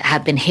that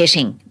had been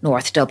hitting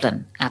North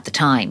Dublin at the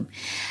time.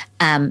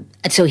 And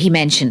so he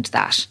mentioned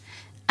that.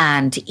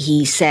 And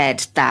he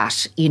said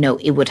that, you know,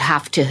 it would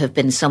have to have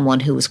been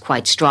someone who was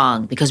quite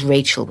strong, because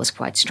Rachel was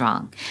quite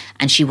strong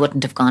and she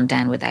wouldn't have gone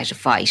down without a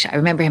fight. I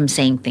remember him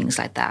saying things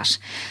like that.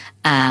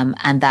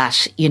 And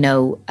that, you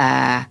know,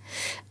 and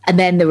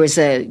then there was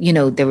him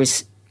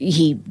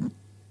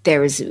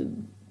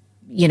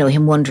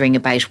wondering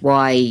about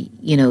why,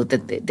 you know,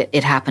 that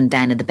it happened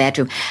down in the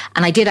bedroom.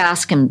 And I did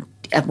ask him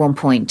at one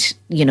point,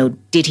 you know,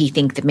 did he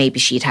think that maybe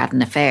she'd had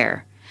an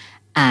affair?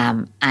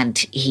 And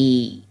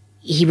he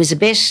was a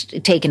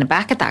bit taken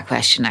aback at that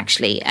question,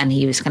 actually. And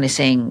he was kind of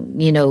saying,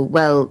 you know,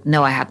 well,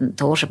 no, I hadn't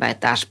thought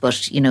about that,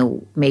 but, you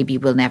know, maybe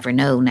we'll never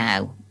know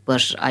now,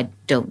 but I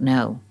don't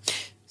know.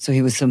 So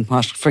he was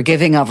somewhat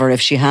forgiving of her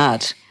if she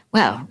had.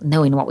 Well,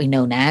 knowing what we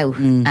know now,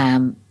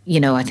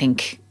 you know, I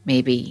think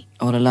maybe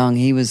all along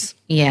he was.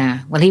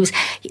 Yeah, well, he was.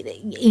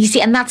 You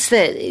see, and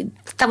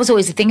that was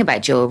always the thing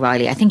about Joe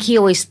O'Reilly. I think he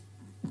always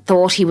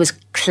thought he was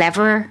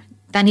cleverer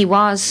than he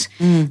was.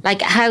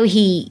 Like how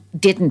he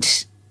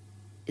didn't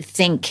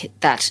think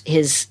that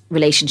his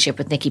relationship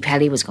with Nikki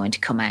Pelly was going to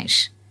come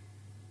out,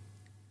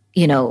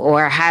 you know,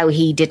 or how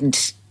he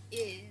didn't,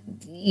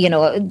 you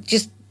know,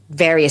 just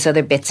various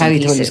other bits and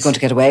pieces. How he thought he was going to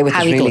get away with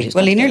it, really.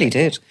 Well, he nearly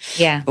did.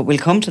 Yeah. But we'll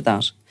come to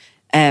that.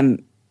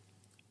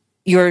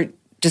 You're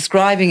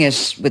describing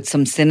it with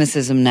some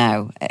cynicism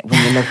now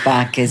when you look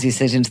back as you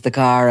sit into the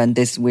car and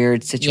this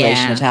weird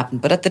situation had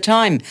happened. But at the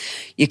time,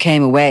 you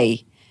came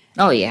away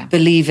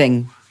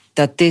believing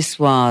that this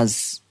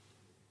was...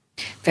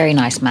 Very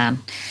nice man.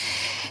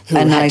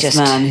 A nice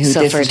man who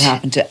this had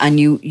happened to. And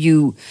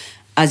you,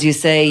 as you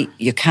say,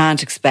 you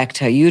can't expect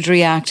how you'd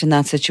react in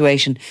that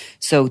situation.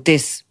 So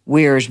this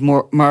weird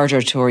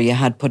murder tour you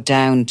had put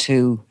down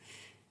to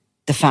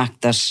the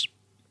fact that,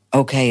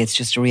 okay, it's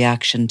just a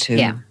reaction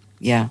to,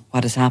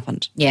 what has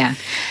happened. Yeah.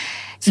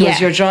 So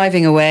as you're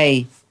driving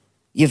away,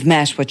 you've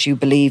met what you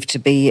believe to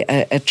be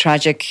a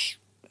tragic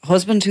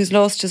husband who's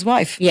lost his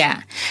wife.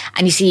 Yeah.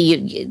 And you see,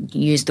 you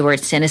use the word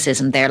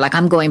cynicism there. Like,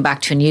 I'm going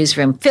back to a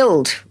newsroom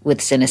filled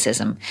with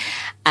cynicism.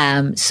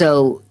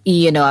 So,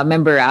 you know, I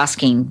remember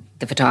asking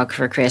the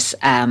photographer, Chris,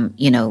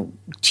 you know,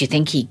 do you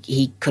think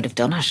he could have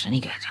done it? And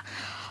he goes,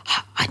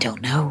 I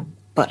don't know,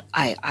 but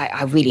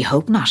I really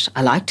hope not.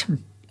 I liked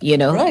him, you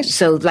know. Right.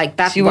 So like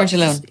that. So you weren't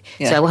alone.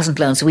 Yeah. So I wasn't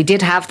alone. So we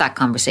did have that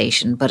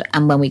conversation.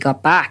 And when we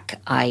got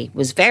back, I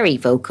was very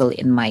vocal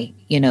in my,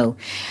 you know,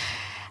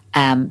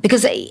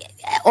 because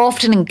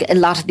often in a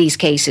lot of these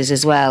cases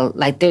as well,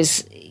 like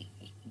there's,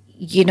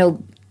 you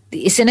know,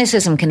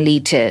 cynicism can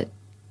lead to,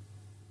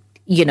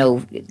 you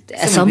know,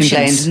 assumptions.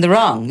 Blamed in the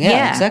wrong.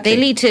 Yeah,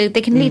 exactly.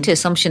 They can lead to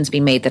assumptions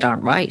being made that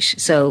aren't right.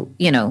 So,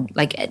 you know,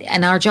 like,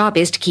 and our job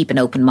is to keep an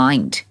open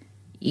mind,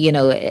 you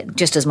know,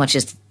 just as much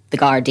as the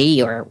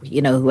Gardaí or,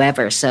 you know,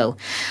 whoever. So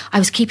I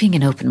was keeping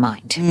an open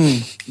mind.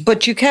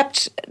 But you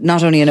kept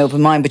not only an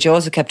open mind, but you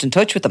also kept in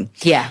touch with them.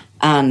 Yeah.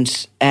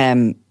 And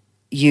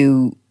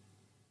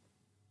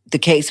the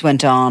case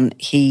went on.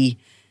 He,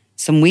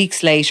 some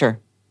weeks later,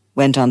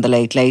 went on the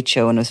Late Late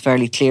Show, and it was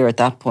fairly clear at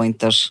that point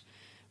that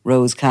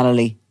Rose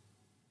Callally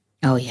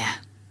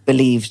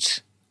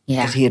believed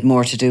that he had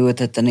more to do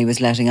with it than he was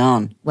letting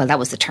on. Well, that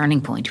was the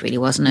turning point, really,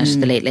 wasn't it?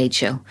 The Late Late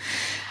Show.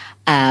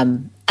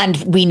 And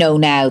we know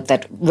now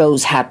that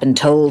Rose had been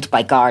told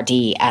by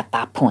Gardaí at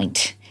that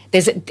point.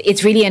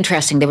 It's really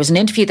interesting. There was an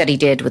interview that he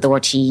did with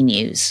RTE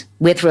News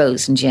with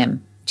Rose and Jimmy.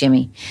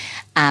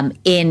 I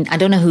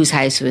don't know whose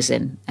house it was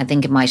in. I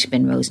think it might have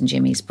been Rose and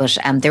Jimmy's, but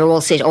they were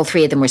all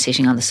three of them were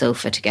sitting on the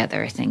sofa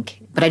together, I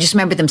think. But I just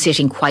remember them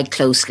sitting quite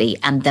closely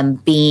and them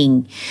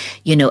being,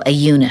 you know, a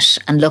unit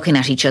and looking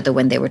at each other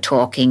when they were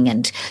talking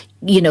and,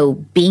 you know,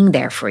 being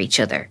there for each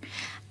other.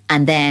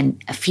 And then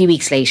a few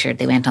weeks later,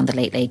 they went on the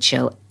Late Late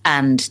Show,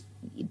 and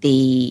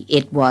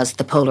it was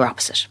the polar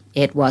opposite.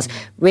 It was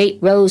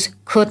Rose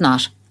could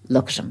not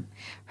look at him.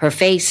 Her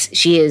face,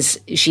 she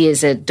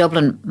is a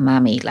Dublin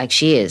mammy, like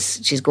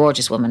she's a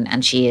gorgeous woman,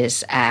 and she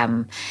is,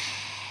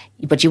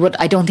 but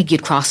I don't think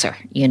you'd cross her,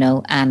 you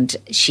know, and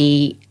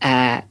she,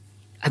 I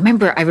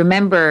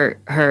remember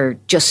her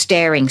just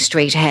staring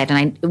straight ahead,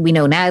 and we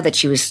know now that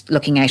she was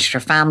looking out at her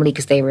family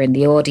because they were in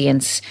the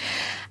audience,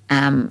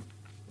 and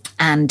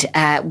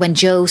when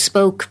Joe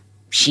spoke,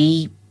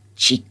 she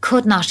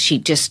couldn't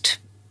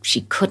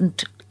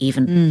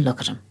even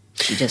look at him.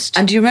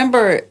 And do you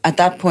remember at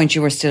that point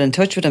you were still in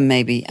touch with him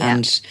maybe? Yeah.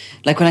 And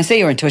like when I say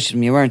you were in touch with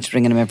him, you weren't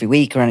ringing him every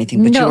week or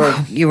anything, but no.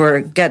 you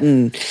were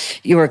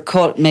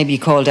called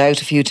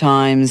out a few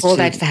times. Called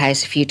out to the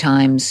house a few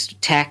times,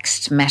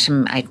 text, met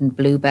him out in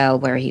Bluebell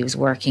where he was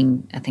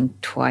working, I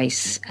think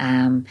twice.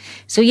 And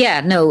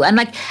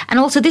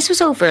also this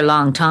was over a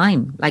long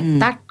time. Like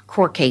that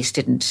court case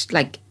didn't,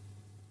 like,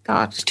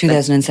 God.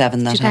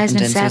 2007 that 2007.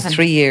 happened in. So it was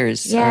 3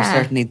 years, or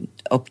certainly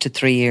up to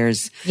 3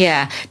 years.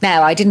 Yeah.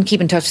 Now, I didn't keep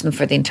in touch with him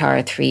for the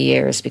entire 3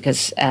 years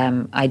because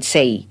I'd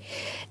say,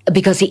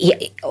 because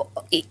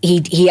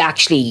he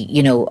actually,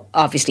 you know,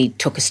 obviously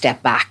took a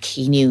step back.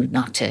 He knew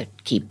not to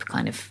keep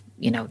kind of,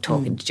 you know,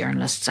 talking to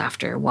journalists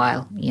after a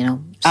while, you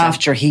know. So.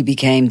 After he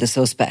became the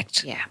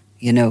suspect. Yeah.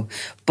 You know.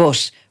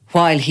 But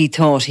while he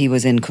thought he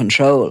was in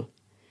control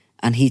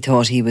and he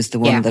thought he was the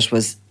one that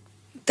was,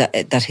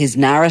 that his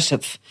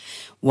narrative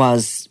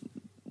was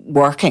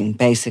working,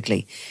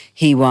 basically,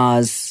 he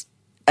was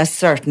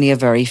certainly a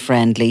very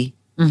friendly.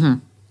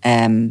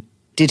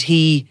 Did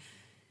he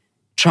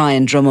try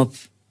and drum up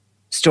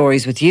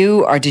stories with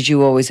you, or did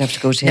you always have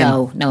to go to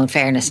him? No, in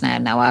fairness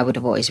now I would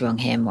have always rung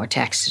him or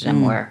texted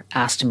him or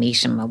asked to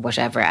meet him or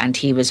whatever, and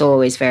he was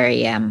always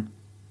very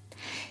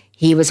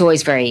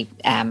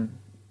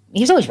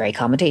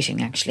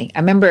accommodating, actually. I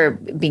remember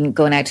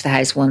going out to the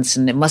house once,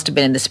 and it must have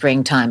been in the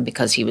springtime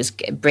because he was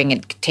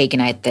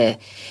taking out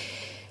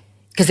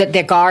because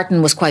their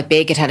garden was quite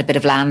big. It had a bit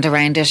of land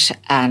around it.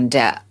 And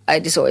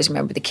I just always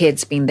remember the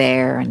kids being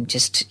there and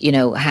just, you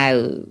know,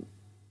 how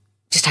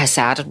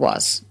sad it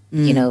was.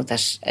 you know,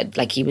 that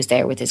like he was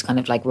there with his kind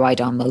of like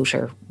ride-on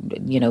motor,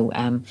 you know,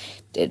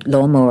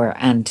 lawnmower,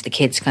 and the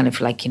kids kind of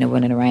like, you know,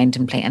 running around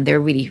and playing, and they're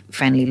really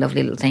friendly,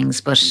 lovely little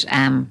things. But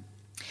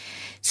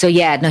so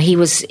yeah, no, he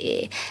was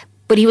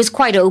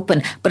quite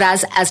open. But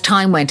as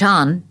time went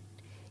on,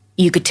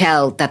 you could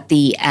tell that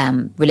the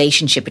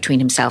relationship between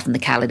himself and the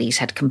Callaghan's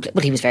had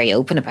he was very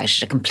open about it,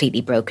 had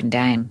completely broken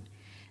down.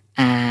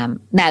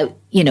 Now,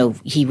 you know,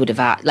 he would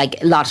have,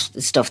 like, a lot of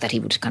the stuff that he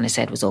would have kind of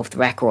said was off the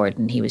record,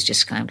 and he was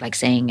just kind of like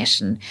saying it.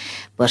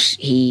 But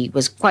he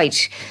was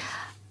quite,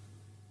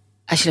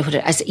 I should have put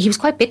it as, he was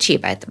quite bitchy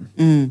about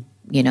them,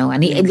 you know,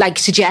 and he like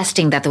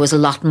suggesting that there was a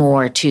lot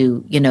more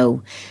to, you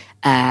know,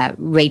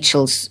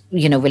 Rachel's,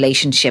 you know,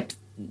 relationship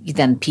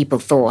than people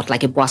thought.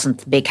 Like, it wasn't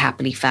the big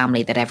happily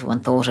family that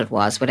everyone thought it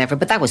was, whatever.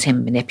 But that was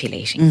him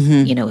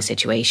manipulating, you know, a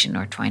situation,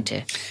 or trying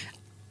to.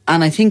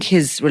 And I think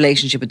his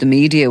relationship with the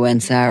media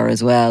went sour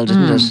as well,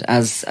 didn't it?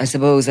 As I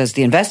suppose as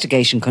the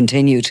investigation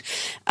continued,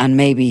 and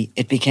maybe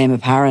it became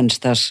apparent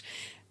that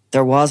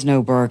there was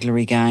no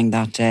burglary gang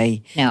that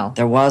day. No.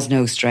 There was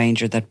no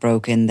stranger that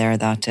broke in there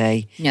that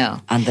day.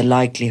 No. And the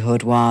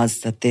likelihood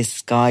was that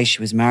this guy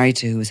she was married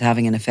to, who was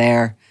having an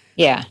affair,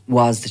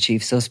 was the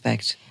chief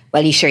suspect.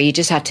 Well, you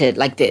just had to,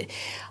 like,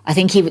 I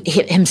think he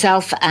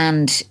himself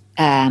and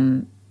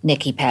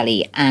Nicky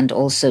Pelly, and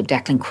also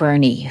Declan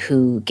Querney,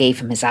 who gave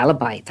him his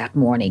alibi that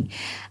morning,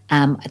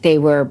 they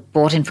were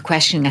brought in for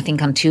questioning, I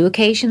think, on 2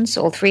 occasions,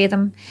 all 3 of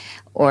them,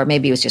 or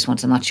maybe it was just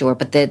once, I'm not sure.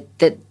 But the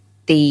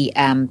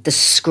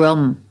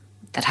scrum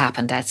that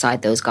happened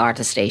outside those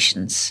Garda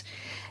stations,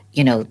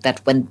 you know,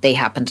 that when they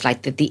happened,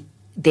 like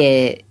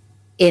the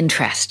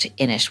interest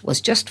in it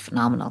was just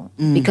phenomenal,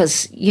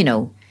 because, you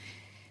know,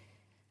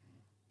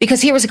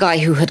 because here was a guy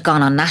who had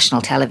gone on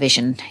national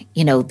television,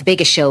 you know, the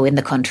biggest show in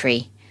the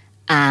country,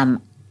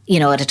 you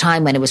know, at a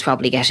time when it was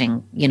probably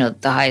getting, you know,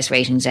 the highest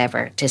ratings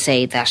ever, to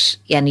say that,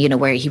 and, you know,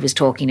 where he was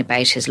talking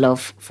about his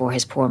love for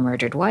his poor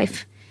murdered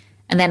wife.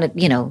 And then,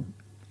 you know,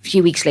 a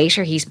few weeks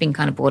later, he's been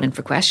kind of brought in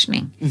for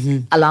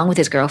questioning, along with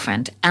his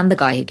girlfriend and the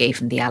guy who gave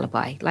him the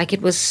alibi. Like,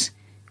 it was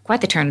quite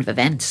the turn of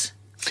events.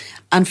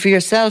 And for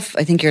yourself,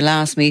 I think your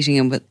last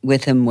meeting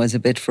with him was a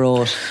bit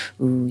fraught.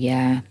 Ooh,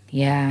 yeah.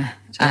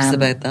 Tell us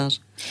about that.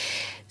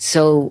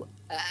 So,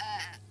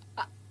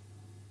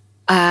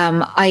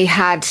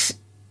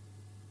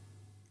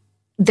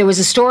 there was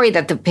a story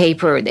that the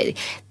paper,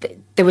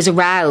 there was a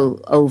row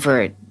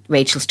over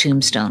Rachel's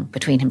tombstone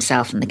between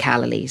himself and the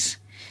Callaghan's.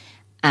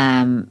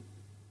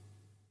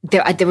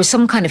 There was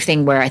some kind of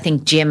thing where I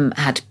think Jimmy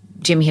had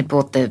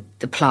bought the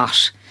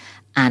plot,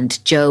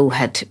 and Joe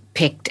had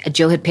picked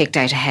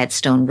out a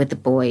headstone with the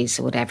boys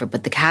or whatever,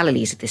 but the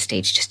Callaghan's at this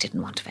stage just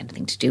didn't want to have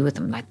anything to do with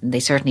him. Like, they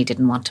certainly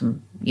didn't want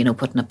him, you know,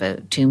 putting up a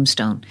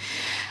tombstone.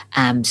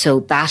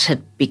 So that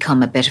had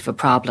become a bit of a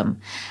problem.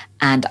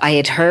 And I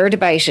had heard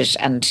about it,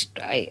 and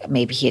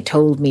maybe he had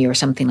told me or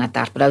something like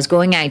that, but I was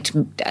going out,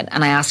 and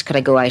I asked, could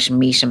I go out and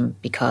meet him,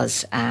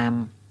 because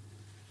I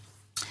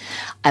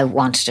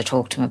wanted to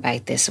talk to him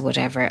about this or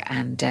whatever.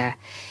 And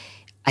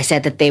I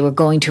said that they were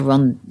going to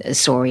run a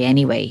story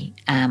anyway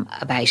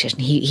about it,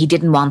 and he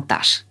didn't want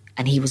that,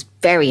 and he was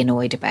very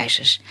annoyed about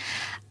it.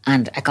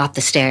 And I got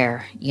the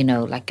stare, you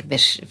know, like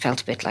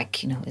felt a bit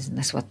like, you know, isn't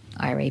this what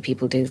IRA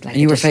people do? Like, and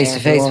you were face to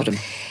face with him?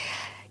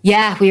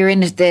 Yeah, we were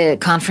in the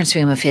conference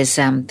room of his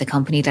the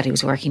company that he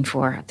was working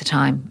for at the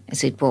time,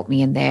 as he'd brought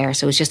me in there.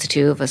 So it was just the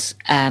 2 of us,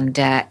 and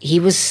he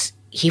was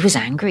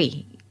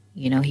angry.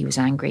 You know, he was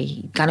angry.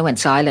 He kind of went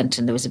silent,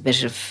 and there was a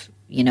bit of,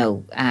 you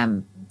know, a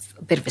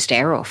bit of a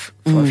stare off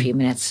for a few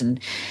minutes, and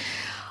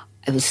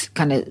I was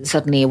kind of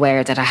suddenly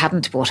aware that I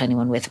hadn't brought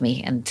anyone with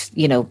me, and,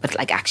 you know, but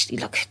like, actually,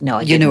 look, no,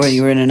 I didn't. You know,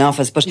 you were in an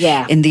office, but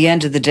in the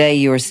end of the day,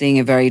 you were seeing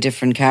a very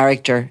different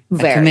character, a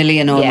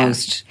chameleon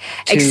almost.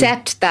 Yeah.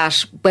 Except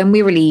that when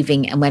we were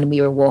leaving and when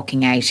we were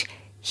walking out,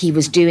 he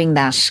was doing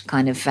that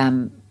kind of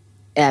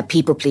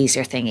people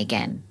pleaser thing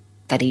again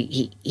that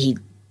he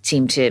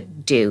seemed to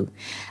do,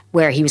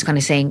 where he was kind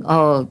of saying,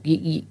 oh,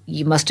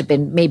 you must have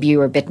been, maybe you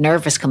were a bit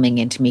nervous coming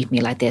in to meet me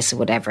like this or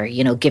whatever,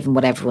 you know, given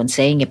what everyone's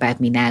saying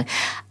about me now.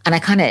 And I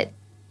kind of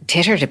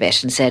tittered a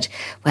bit and said,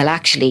 well,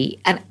 actually,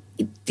 and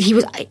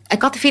I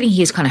got the feeling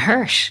he was kind of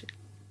hurt.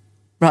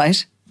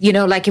 Right. You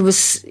know, like it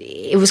was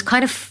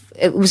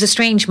a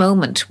strange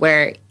moment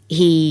where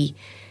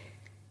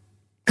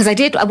because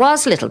I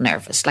was a little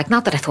nervous, like,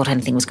 not that I thought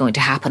anything was going to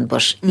happen,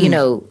 but, you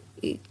know,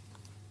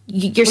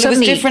 it was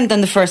different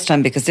than the first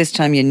time, because this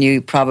time you knew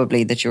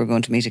probably that you were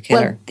going to meet a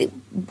killer.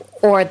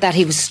 Or that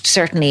he was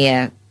certainly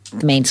the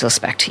main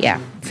suspect, yeah,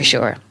 for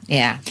sure.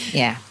 Yeah.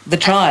 The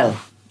trial.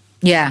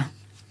 Yeah.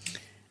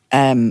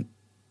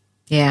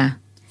 Yeah.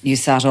 You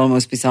sat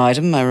almost beside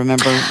him. I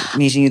remember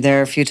meeting you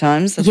there a few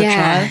times at the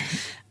trial.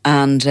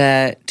 And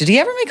did he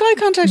ever make eye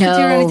contact with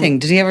you or anything?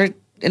 Did he ever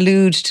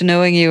allude to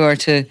knowing you or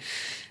to...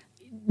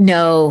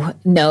 No,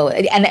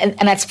 and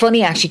that's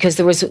funny actually, because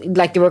there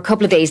were a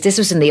couple of days. This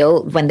was in the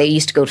old, when they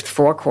used to go to the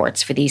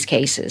forecourts for these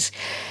cases.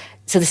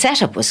 So the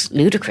setup was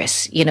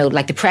ludicrous. You know,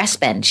 like the press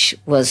bench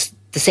was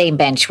the same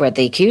bench where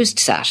the accused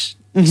sat.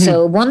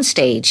 So at one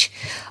stage,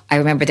 I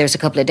remember there was a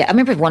couple of days. I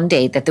remember one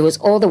day that there was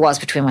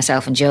between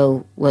myself and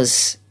Joe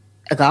was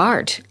a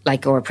guard,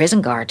 like, or a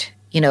prison guard.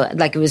 You know,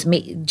 like it was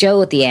me,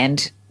 Joe at the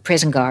end,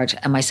 prison guard,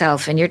 and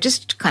myself, and you're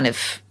just kind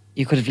of...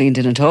 You could have leaned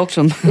in and talked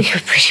to him.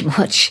 Pretty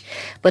much.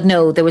 But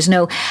no, there was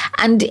no...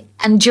 And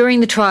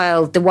during the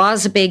trial, there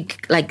was a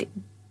big, like...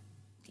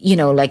 You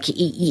know, like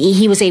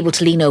he was able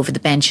to lean over the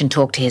bench and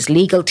talk to his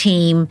legal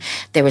team.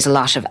 There was a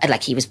lot of,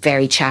 like, he was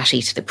very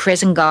chatty to the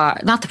prison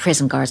guard, not the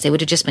prison guards, they would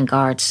have just been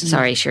guards.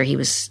 Sorry, sure, he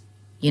was,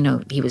 you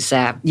know, he was...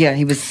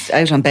 he was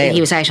out on bail.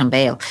 He was out on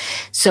bail.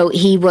 So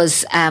he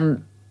was,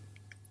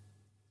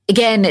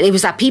 again, it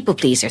was that people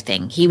pleaser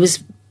thing. He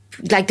was,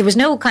 like, there was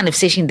no kind of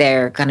sitting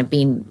there kind of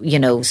being, you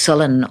know,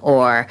 sullen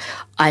or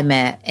I'm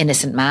an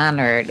innocent man,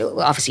 or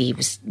obviously he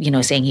was, you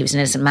know, saying he was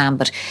an innocent man,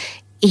 but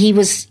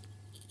he's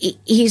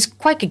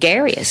quite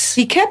gregarious.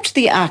 He kept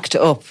the act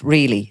up,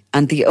 really,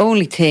 and the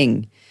only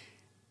thing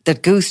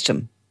that goosed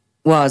him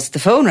was the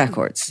phone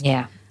records.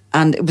 Yeah.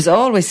 And it was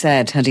always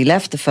said, had he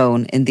left the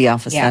phone in the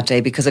office that day,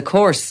 because, of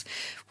course,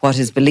 what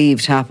is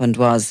believed happened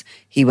was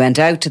he went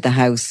out to the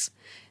house,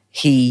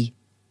 he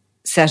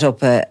set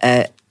up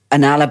an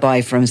alibi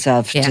for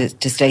himself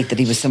to state that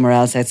he was somewhere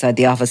else outside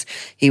the office.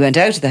 He went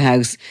out to the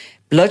house,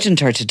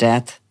 bludgeoned her to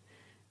death,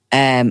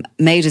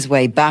 made his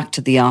way back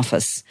to the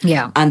office,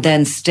 and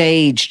then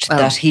staged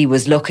that he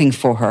was looking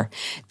for her,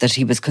 that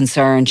he was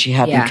concerned she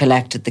hadn't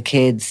collected the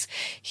kids.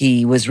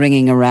 He was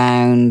ringing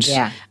around,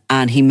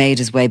 and he made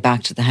his way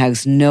back to the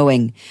house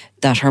knowing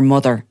that her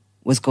mother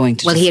was going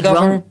to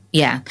discover.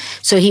 He had run,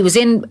 So he was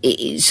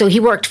so he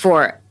worked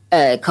for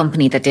a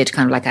company that did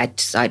kind of like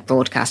outside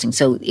broadcasting.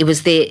 So it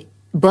was the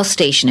bus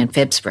station in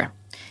Phibsborough,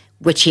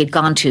 which he had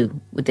gone to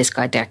with this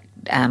guy,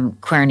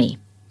 Querney.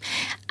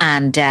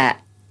 And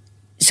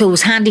so it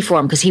was handy for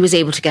him because he was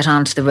able to get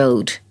onto the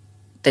road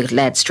that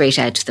led straight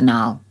out to the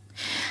Knoll.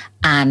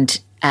 And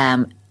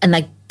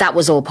like, that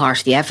was all part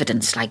of the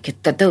evidence,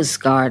 like that those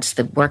guards,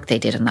 the work they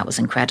did, and that was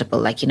incredible.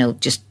 Like, you know,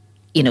 just,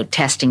 you know,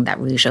 testing that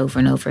route over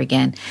and over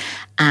again.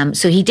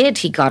 So he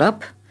got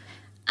up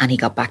and he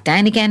got back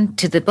down again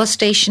to the bus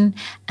station,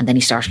 and then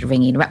he started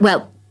ringing around.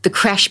 Well, the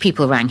creche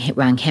people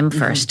rang him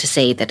first to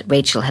say that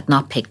Rachel had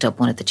not picked up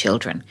one of the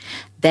children.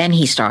 Then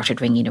he started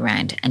ringing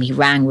around, and he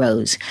rang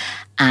Rose.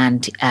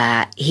 And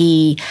I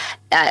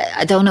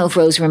don't know if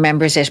Rose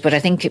remembers it, but I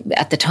think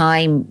at the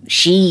time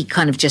she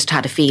kind of just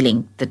had a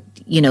feeling that,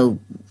 you know,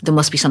 there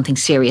must be something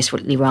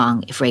seriously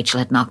wrong if Rachel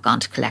had not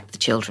gone to collect the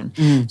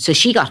children. So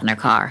she got in her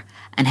car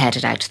and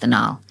headed out to the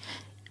Knoll.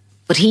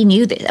 But he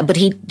knew this.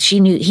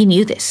 He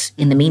knew this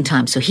in the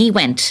meantime. So he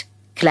went,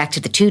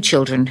 collected the 2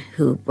 children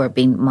who were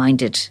being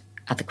minded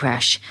at the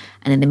creche,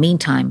 and in the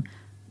meantime,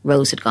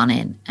 Rose had gone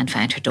in and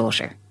found her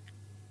daughter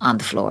on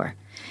the floor.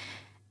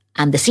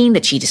 And the scene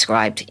that she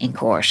described in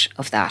court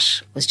of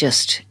that was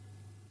just...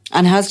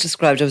 And has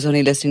described, I was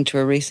only listening to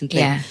her recently.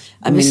 Yeah.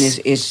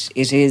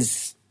 It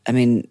is, I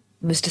mean...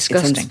 It was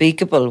disgusting. It's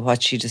unspeakable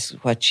what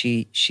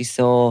she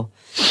saw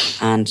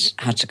and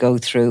had to go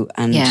through.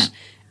 And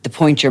the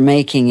point you're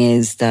making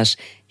is that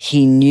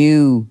he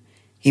knew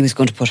he was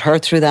going to put her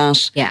through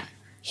that. Yeah.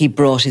 He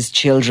brought his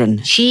children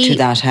to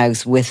that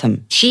house with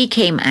him. She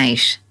came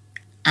out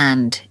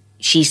and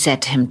she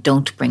said to him,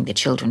 don't bring the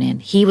children in.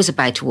 He was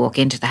about to walk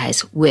into the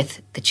house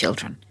with the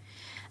children.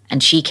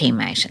 And she came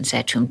out and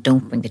said to him,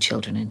 don't bring the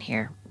children in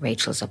here.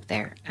 Rachel's up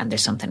there and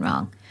there's something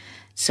wrong.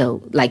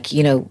 So, like,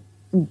 you know,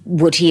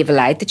 would he have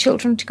allowed the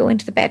children to go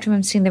into the bedroom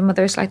and seen their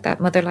mother like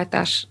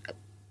that?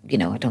 You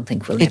know, I don't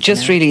think we'll. It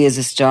just really is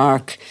a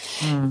stark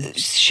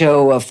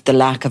show of the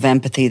lack of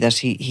empathy that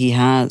he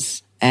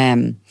has.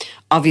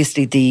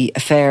 Obviously, the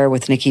affair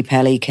with Nikki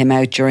Pelly came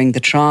out during the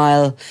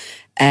trial,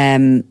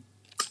 and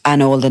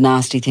all the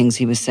nasty things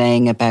he was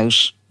saying about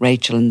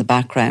Rachel in the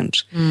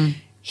background.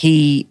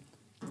 He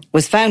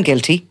was found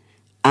guilty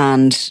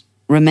and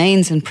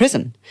remains in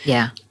prison.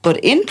 Yeah. But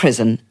in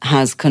prison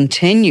has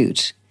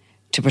continued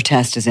to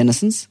protest his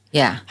innocence.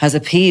 Yeah. Has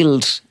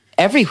appealed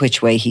every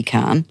which way he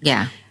can.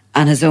 Yeah.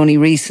 And has only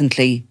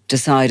recently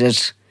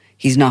decided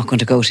he's not going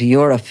to go to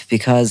Europe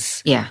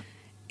because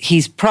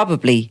he's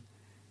probably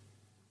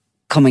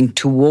coming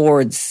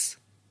towards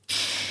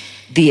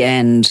the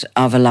end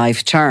of a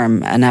life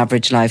term. An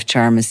average life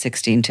term is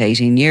 16 to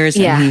 18 years,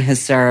 and he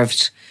has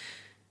served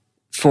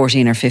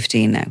 14 or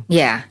 15 now.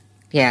 Yeah,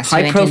 yeah. So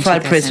high profile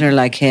prisoner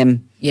like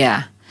him.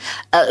 Yeah.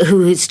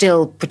 Who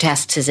still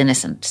protests his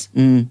innocence.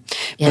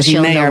 But he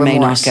may or may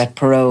not get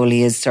parole.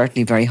 He is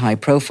certainly very high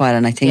profile,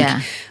 and I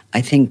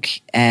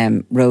think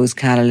Rose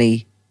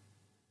Callally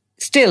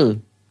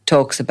still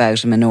talks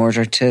about him in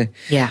order to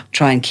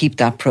try and keep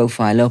that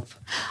profile up.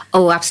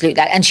 Oh,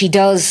 absolutely. And she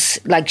does,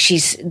 like,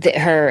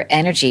 her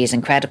energy is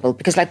incredible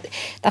because, like,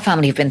 that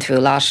family have been through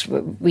a lot.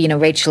 You know,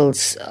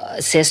 Rachel's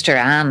sister,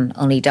 Anne,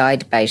 only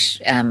died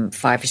about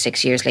 5 or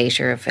 6 years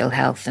later of ill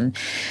health, and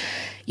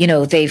you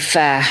know,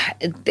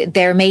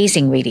 they're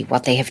amazing, really,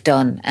 what they have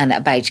done and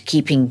about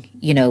keeping,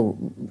 you know,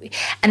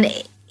 and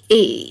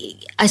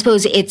I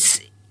suppose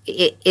it's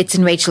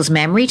in Rachel's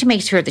memory to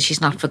make sure that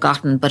she's not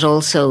forgotten, but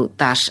also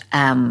that,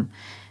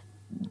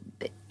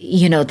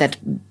 that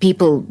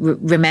people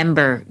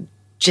remember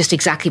just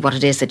exactly what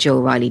it is that Joe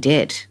O'Reilly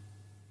did,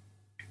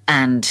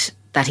 and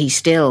that he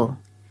still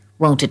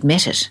won't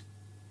admit it.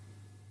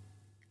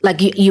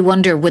 Like, you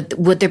wonder,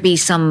 would there be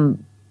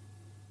some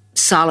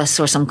solace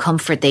or some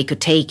comfort they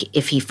could take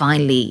if he's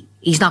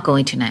not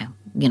going to now,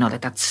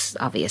 that's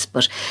obvious,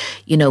 but,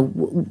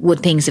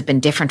 would things have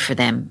been different for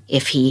them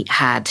if he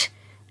had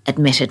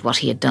admitted what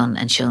he had done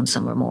and shown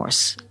some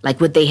remorse? Like,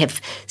 would they have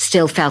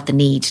still felt the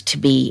need to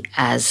be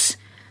as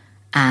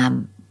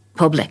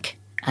public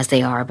as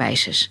they are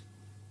about it?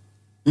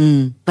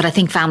 But I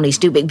think families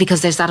do,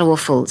 because there's that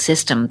awful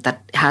system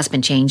that has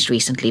been changed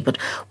recently, but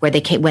where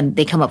when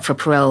they come up for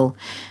parole,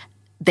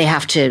 they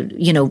have to,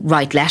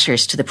 write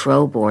letters to the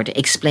parole board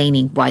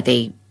explaining why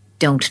they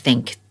don't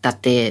think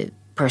that the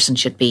person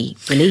should be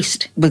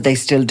released. Well, they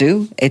still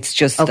do. It's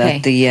just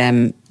that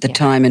the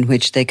time in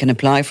which they can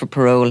apply for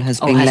parole has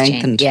been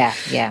lengthened.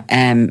 Changed.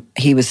 Yeah.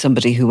 He was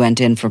somebody who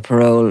went in for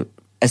parole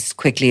as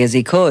quickly as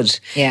he could.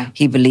 Yeah.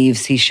 He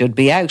believes he should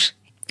be out.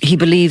 He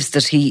believes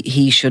that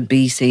he should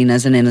be seen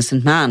as an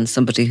innocent man,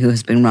 somebody who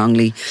has been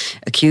wrongly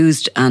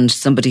accused and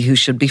somebody who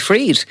should be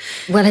freed.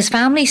 Well, his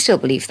family still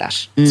believe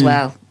that as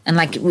well. And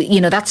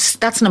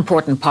that's an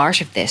important part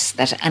of this.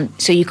 And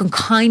so you can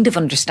kind of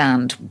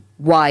understand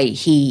why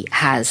he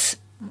has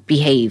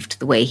behaved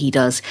the way he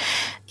does.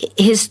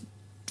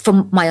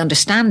 From my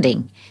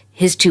understanding,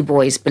 his two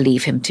boys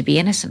believe him to be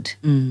innocent.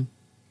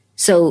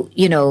 So,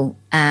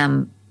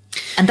 and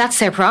that's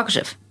their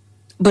prerogative.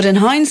 But in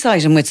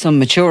hindsight and with some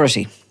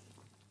maturity,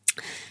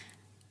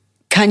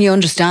 can you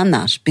understand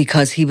that?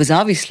 Because he was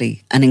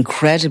obviously an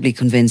incredibly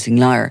convincing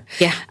liar.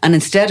 Yeah. And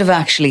instead of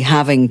actually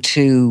having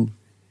to,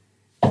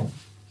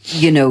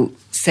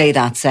 say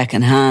that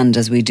secondhand,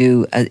 as we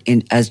do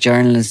as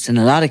journalists in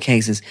a lot of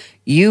cases,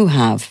 you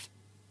have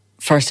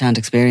first-hand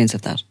experience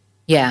of that.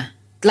 Yeah.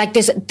 Like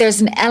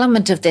there's an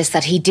element of this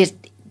that he did,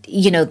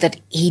 that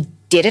he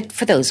did it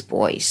for those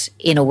boys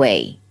in a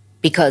way.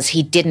 Because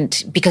he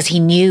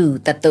knew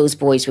that those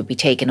boys would be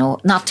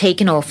not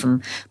taken off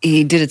him.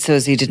 He did it so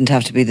as he didn't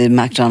have to be the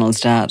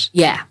McDonald's dad.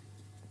 Yeah,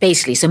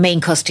 basically. So main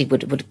custody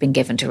would have been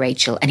given to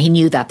Rachel. And he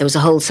knew that. There was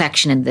a whole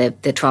section in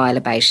the trial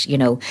about,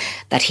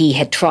 that he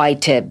had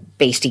tried to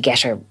basically get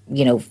her,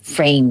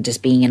 framed as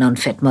being an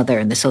unfit mother,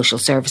 and the social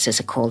services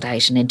had called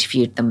out and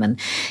interviewed them, and,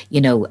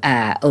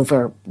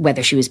 over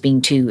whether she was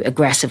being too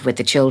aggressive with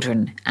the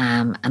children,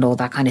 and all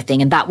that kind of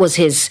thing. And that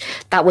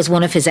was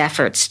one of his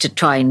efforts to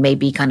try and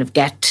maybe kind of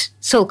get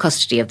sole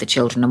custody of the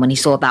children. And when he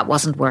saw that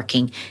wasn't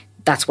working,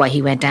 that's why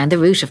he went down the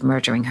route of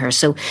murdering her.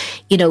 So,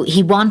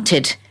 he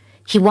wanted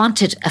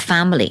a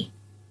family,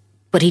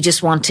 but he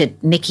just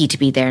wanted Nicky to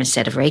be there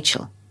instead of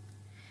Rachel.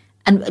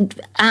 And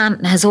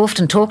Anne has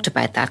often talked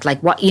about that, like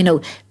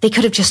they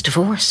could have just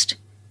divorced.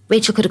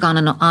 Rachel could have gone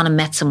on and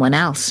met someone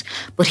else,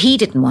 but he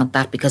didn't want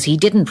that because he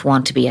didn't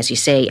want to be, as you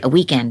say, a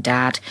weekend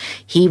dad.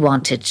 He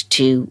wanted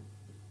to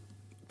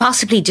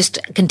possibly just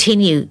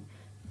continue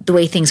the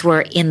way things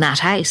were in that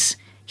house.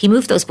 He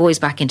moved those boys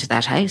back into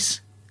that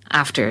house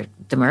after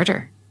the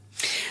murder.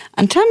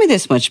 And tell me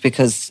this much,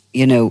 because,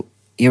 you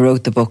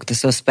wrote the book, The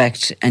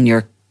Suspect, and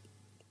you're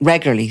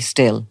regularly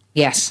still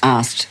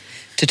asked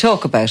to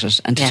talk about it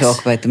and to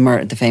talk about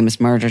the famous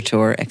murder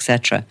tour,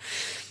 etc.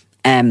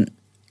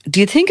 Do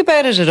you think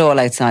about it at all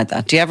outside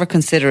that? Do you ever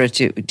consider it?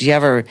 Do you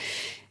ever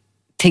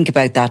think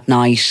about that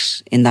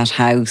night in that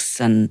house,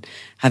 and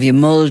have you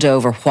mulled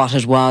over what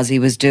it was he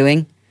was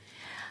doing?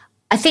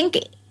 I think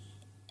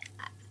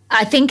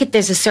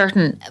there's a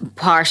certain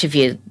part of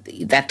you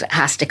that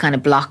has to kind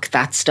of block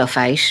that stuff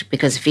out,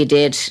 because if you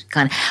did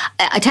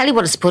I tell you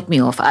what has put me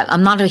off.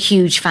 I'm not a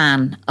huge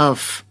fan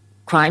of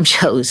crime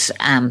shows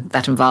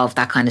that involve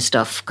that kind of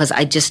stuff, because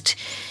I just,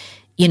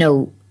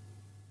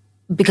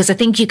 because I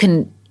think you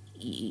can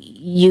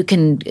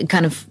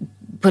kind of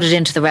put it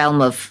into the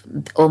realm of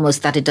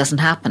almost that it doesn't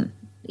happen.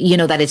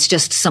 That it's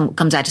just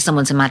comes out of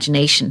someone's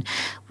imagination,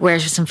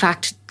 whereas in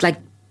fact, like,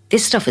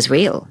 this stuff is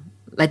real.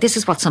 Like, this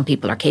is what some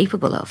people are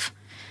capable of,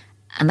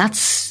 and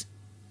that's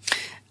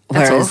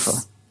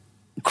awful.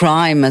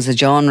 Crime as a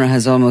genre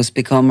has almost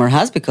become, or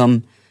has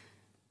become,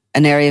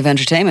 an area of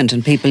entertainment,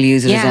 and people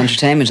use it as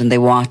entertainment, and they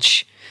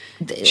watch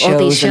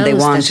shows and they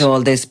want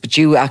all this. But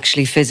you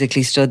actually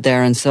physically stood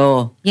there and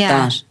saw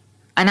that.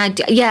 And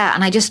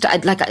I just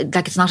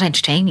like it's not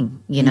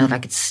entertaining,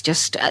 like it's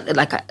just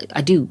like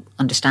I do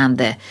understand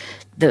the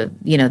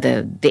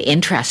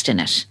interest in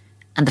it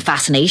and the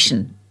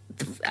fascination,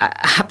 the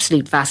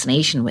absolute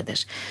fascination with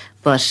it.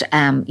 But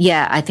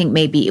I think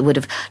maybe it would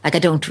have, like,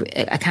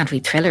 I can't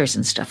read thrillers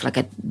and stuff. Like,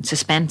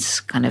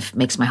 suspense kind of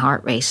makes my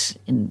heart race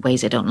in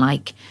ways I don't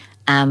like.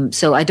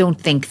 So I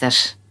don't think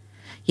that.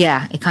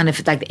 Yeah, it kind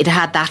of like it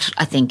had that,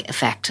 I think,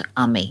 effect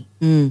on me.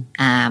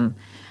 And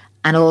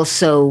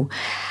also,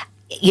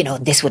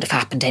 this would have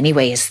happened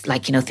anyways.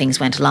 Like, things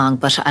went along,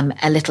 but I'm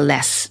a little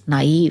less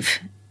naive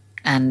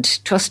and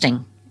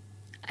trusting,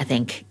 I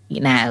think,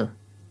 now.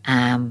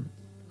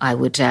 I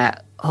would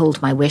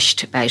hold my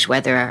wish about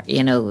whether,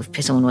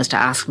 if someone was to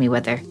ask me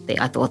whether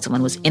I thought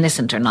someone was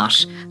innocent or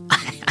not,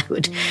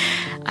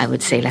 I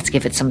would say, let's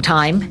give it some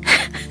time.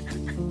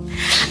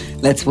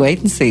 Let's wait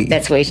and see.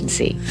 Let's wait and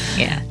see,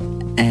 yeah.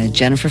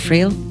 Jennifer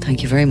Friel,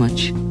 thank you very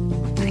much.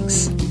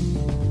 Thanks.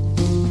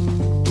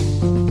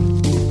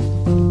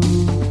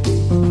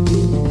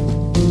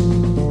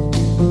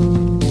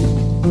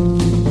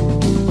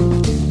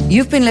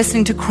 You've been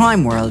listening to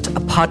Crime World,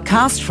 a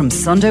podcast from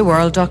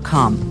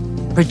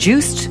SundayWorld.com,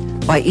 produced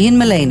by Ian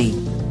Mullaney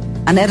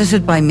and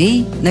edited by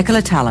me,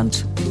 Nicola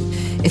Tallant.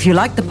 If you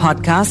like the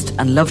podcast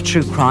and love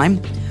true crime,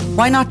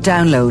 why not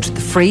download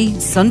the free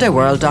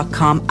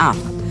SundayWorld.com app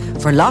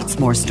for lots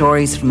more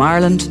stories from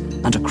Ireland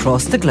and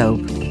across the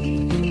globe.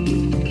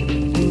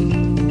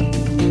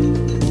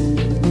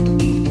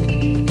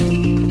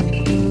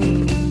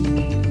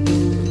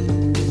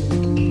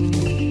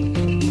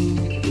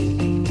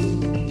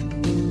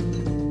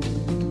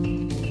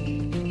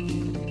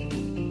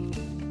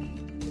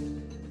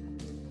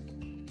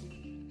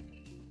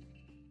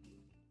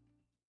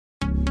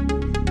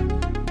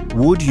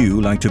 Would you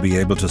like to be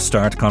able to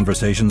start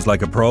conversations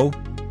like a pro?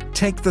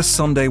 Take the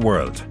Sunday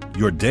World,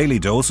 your daily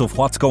dose of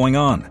what's going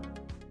on.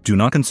 Do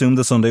not consume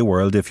the Sunday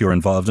World if you're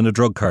involved in a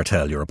drug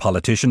cartel, you're a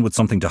politician with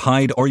something to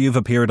hide, or you've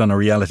appeared on a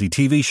reality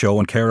TV show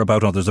and care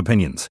about others'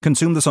 opinions.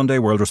 Consume the Sunday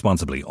World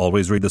responsibly.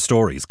 Always read the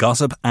stories,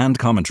 gossip and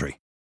commentary.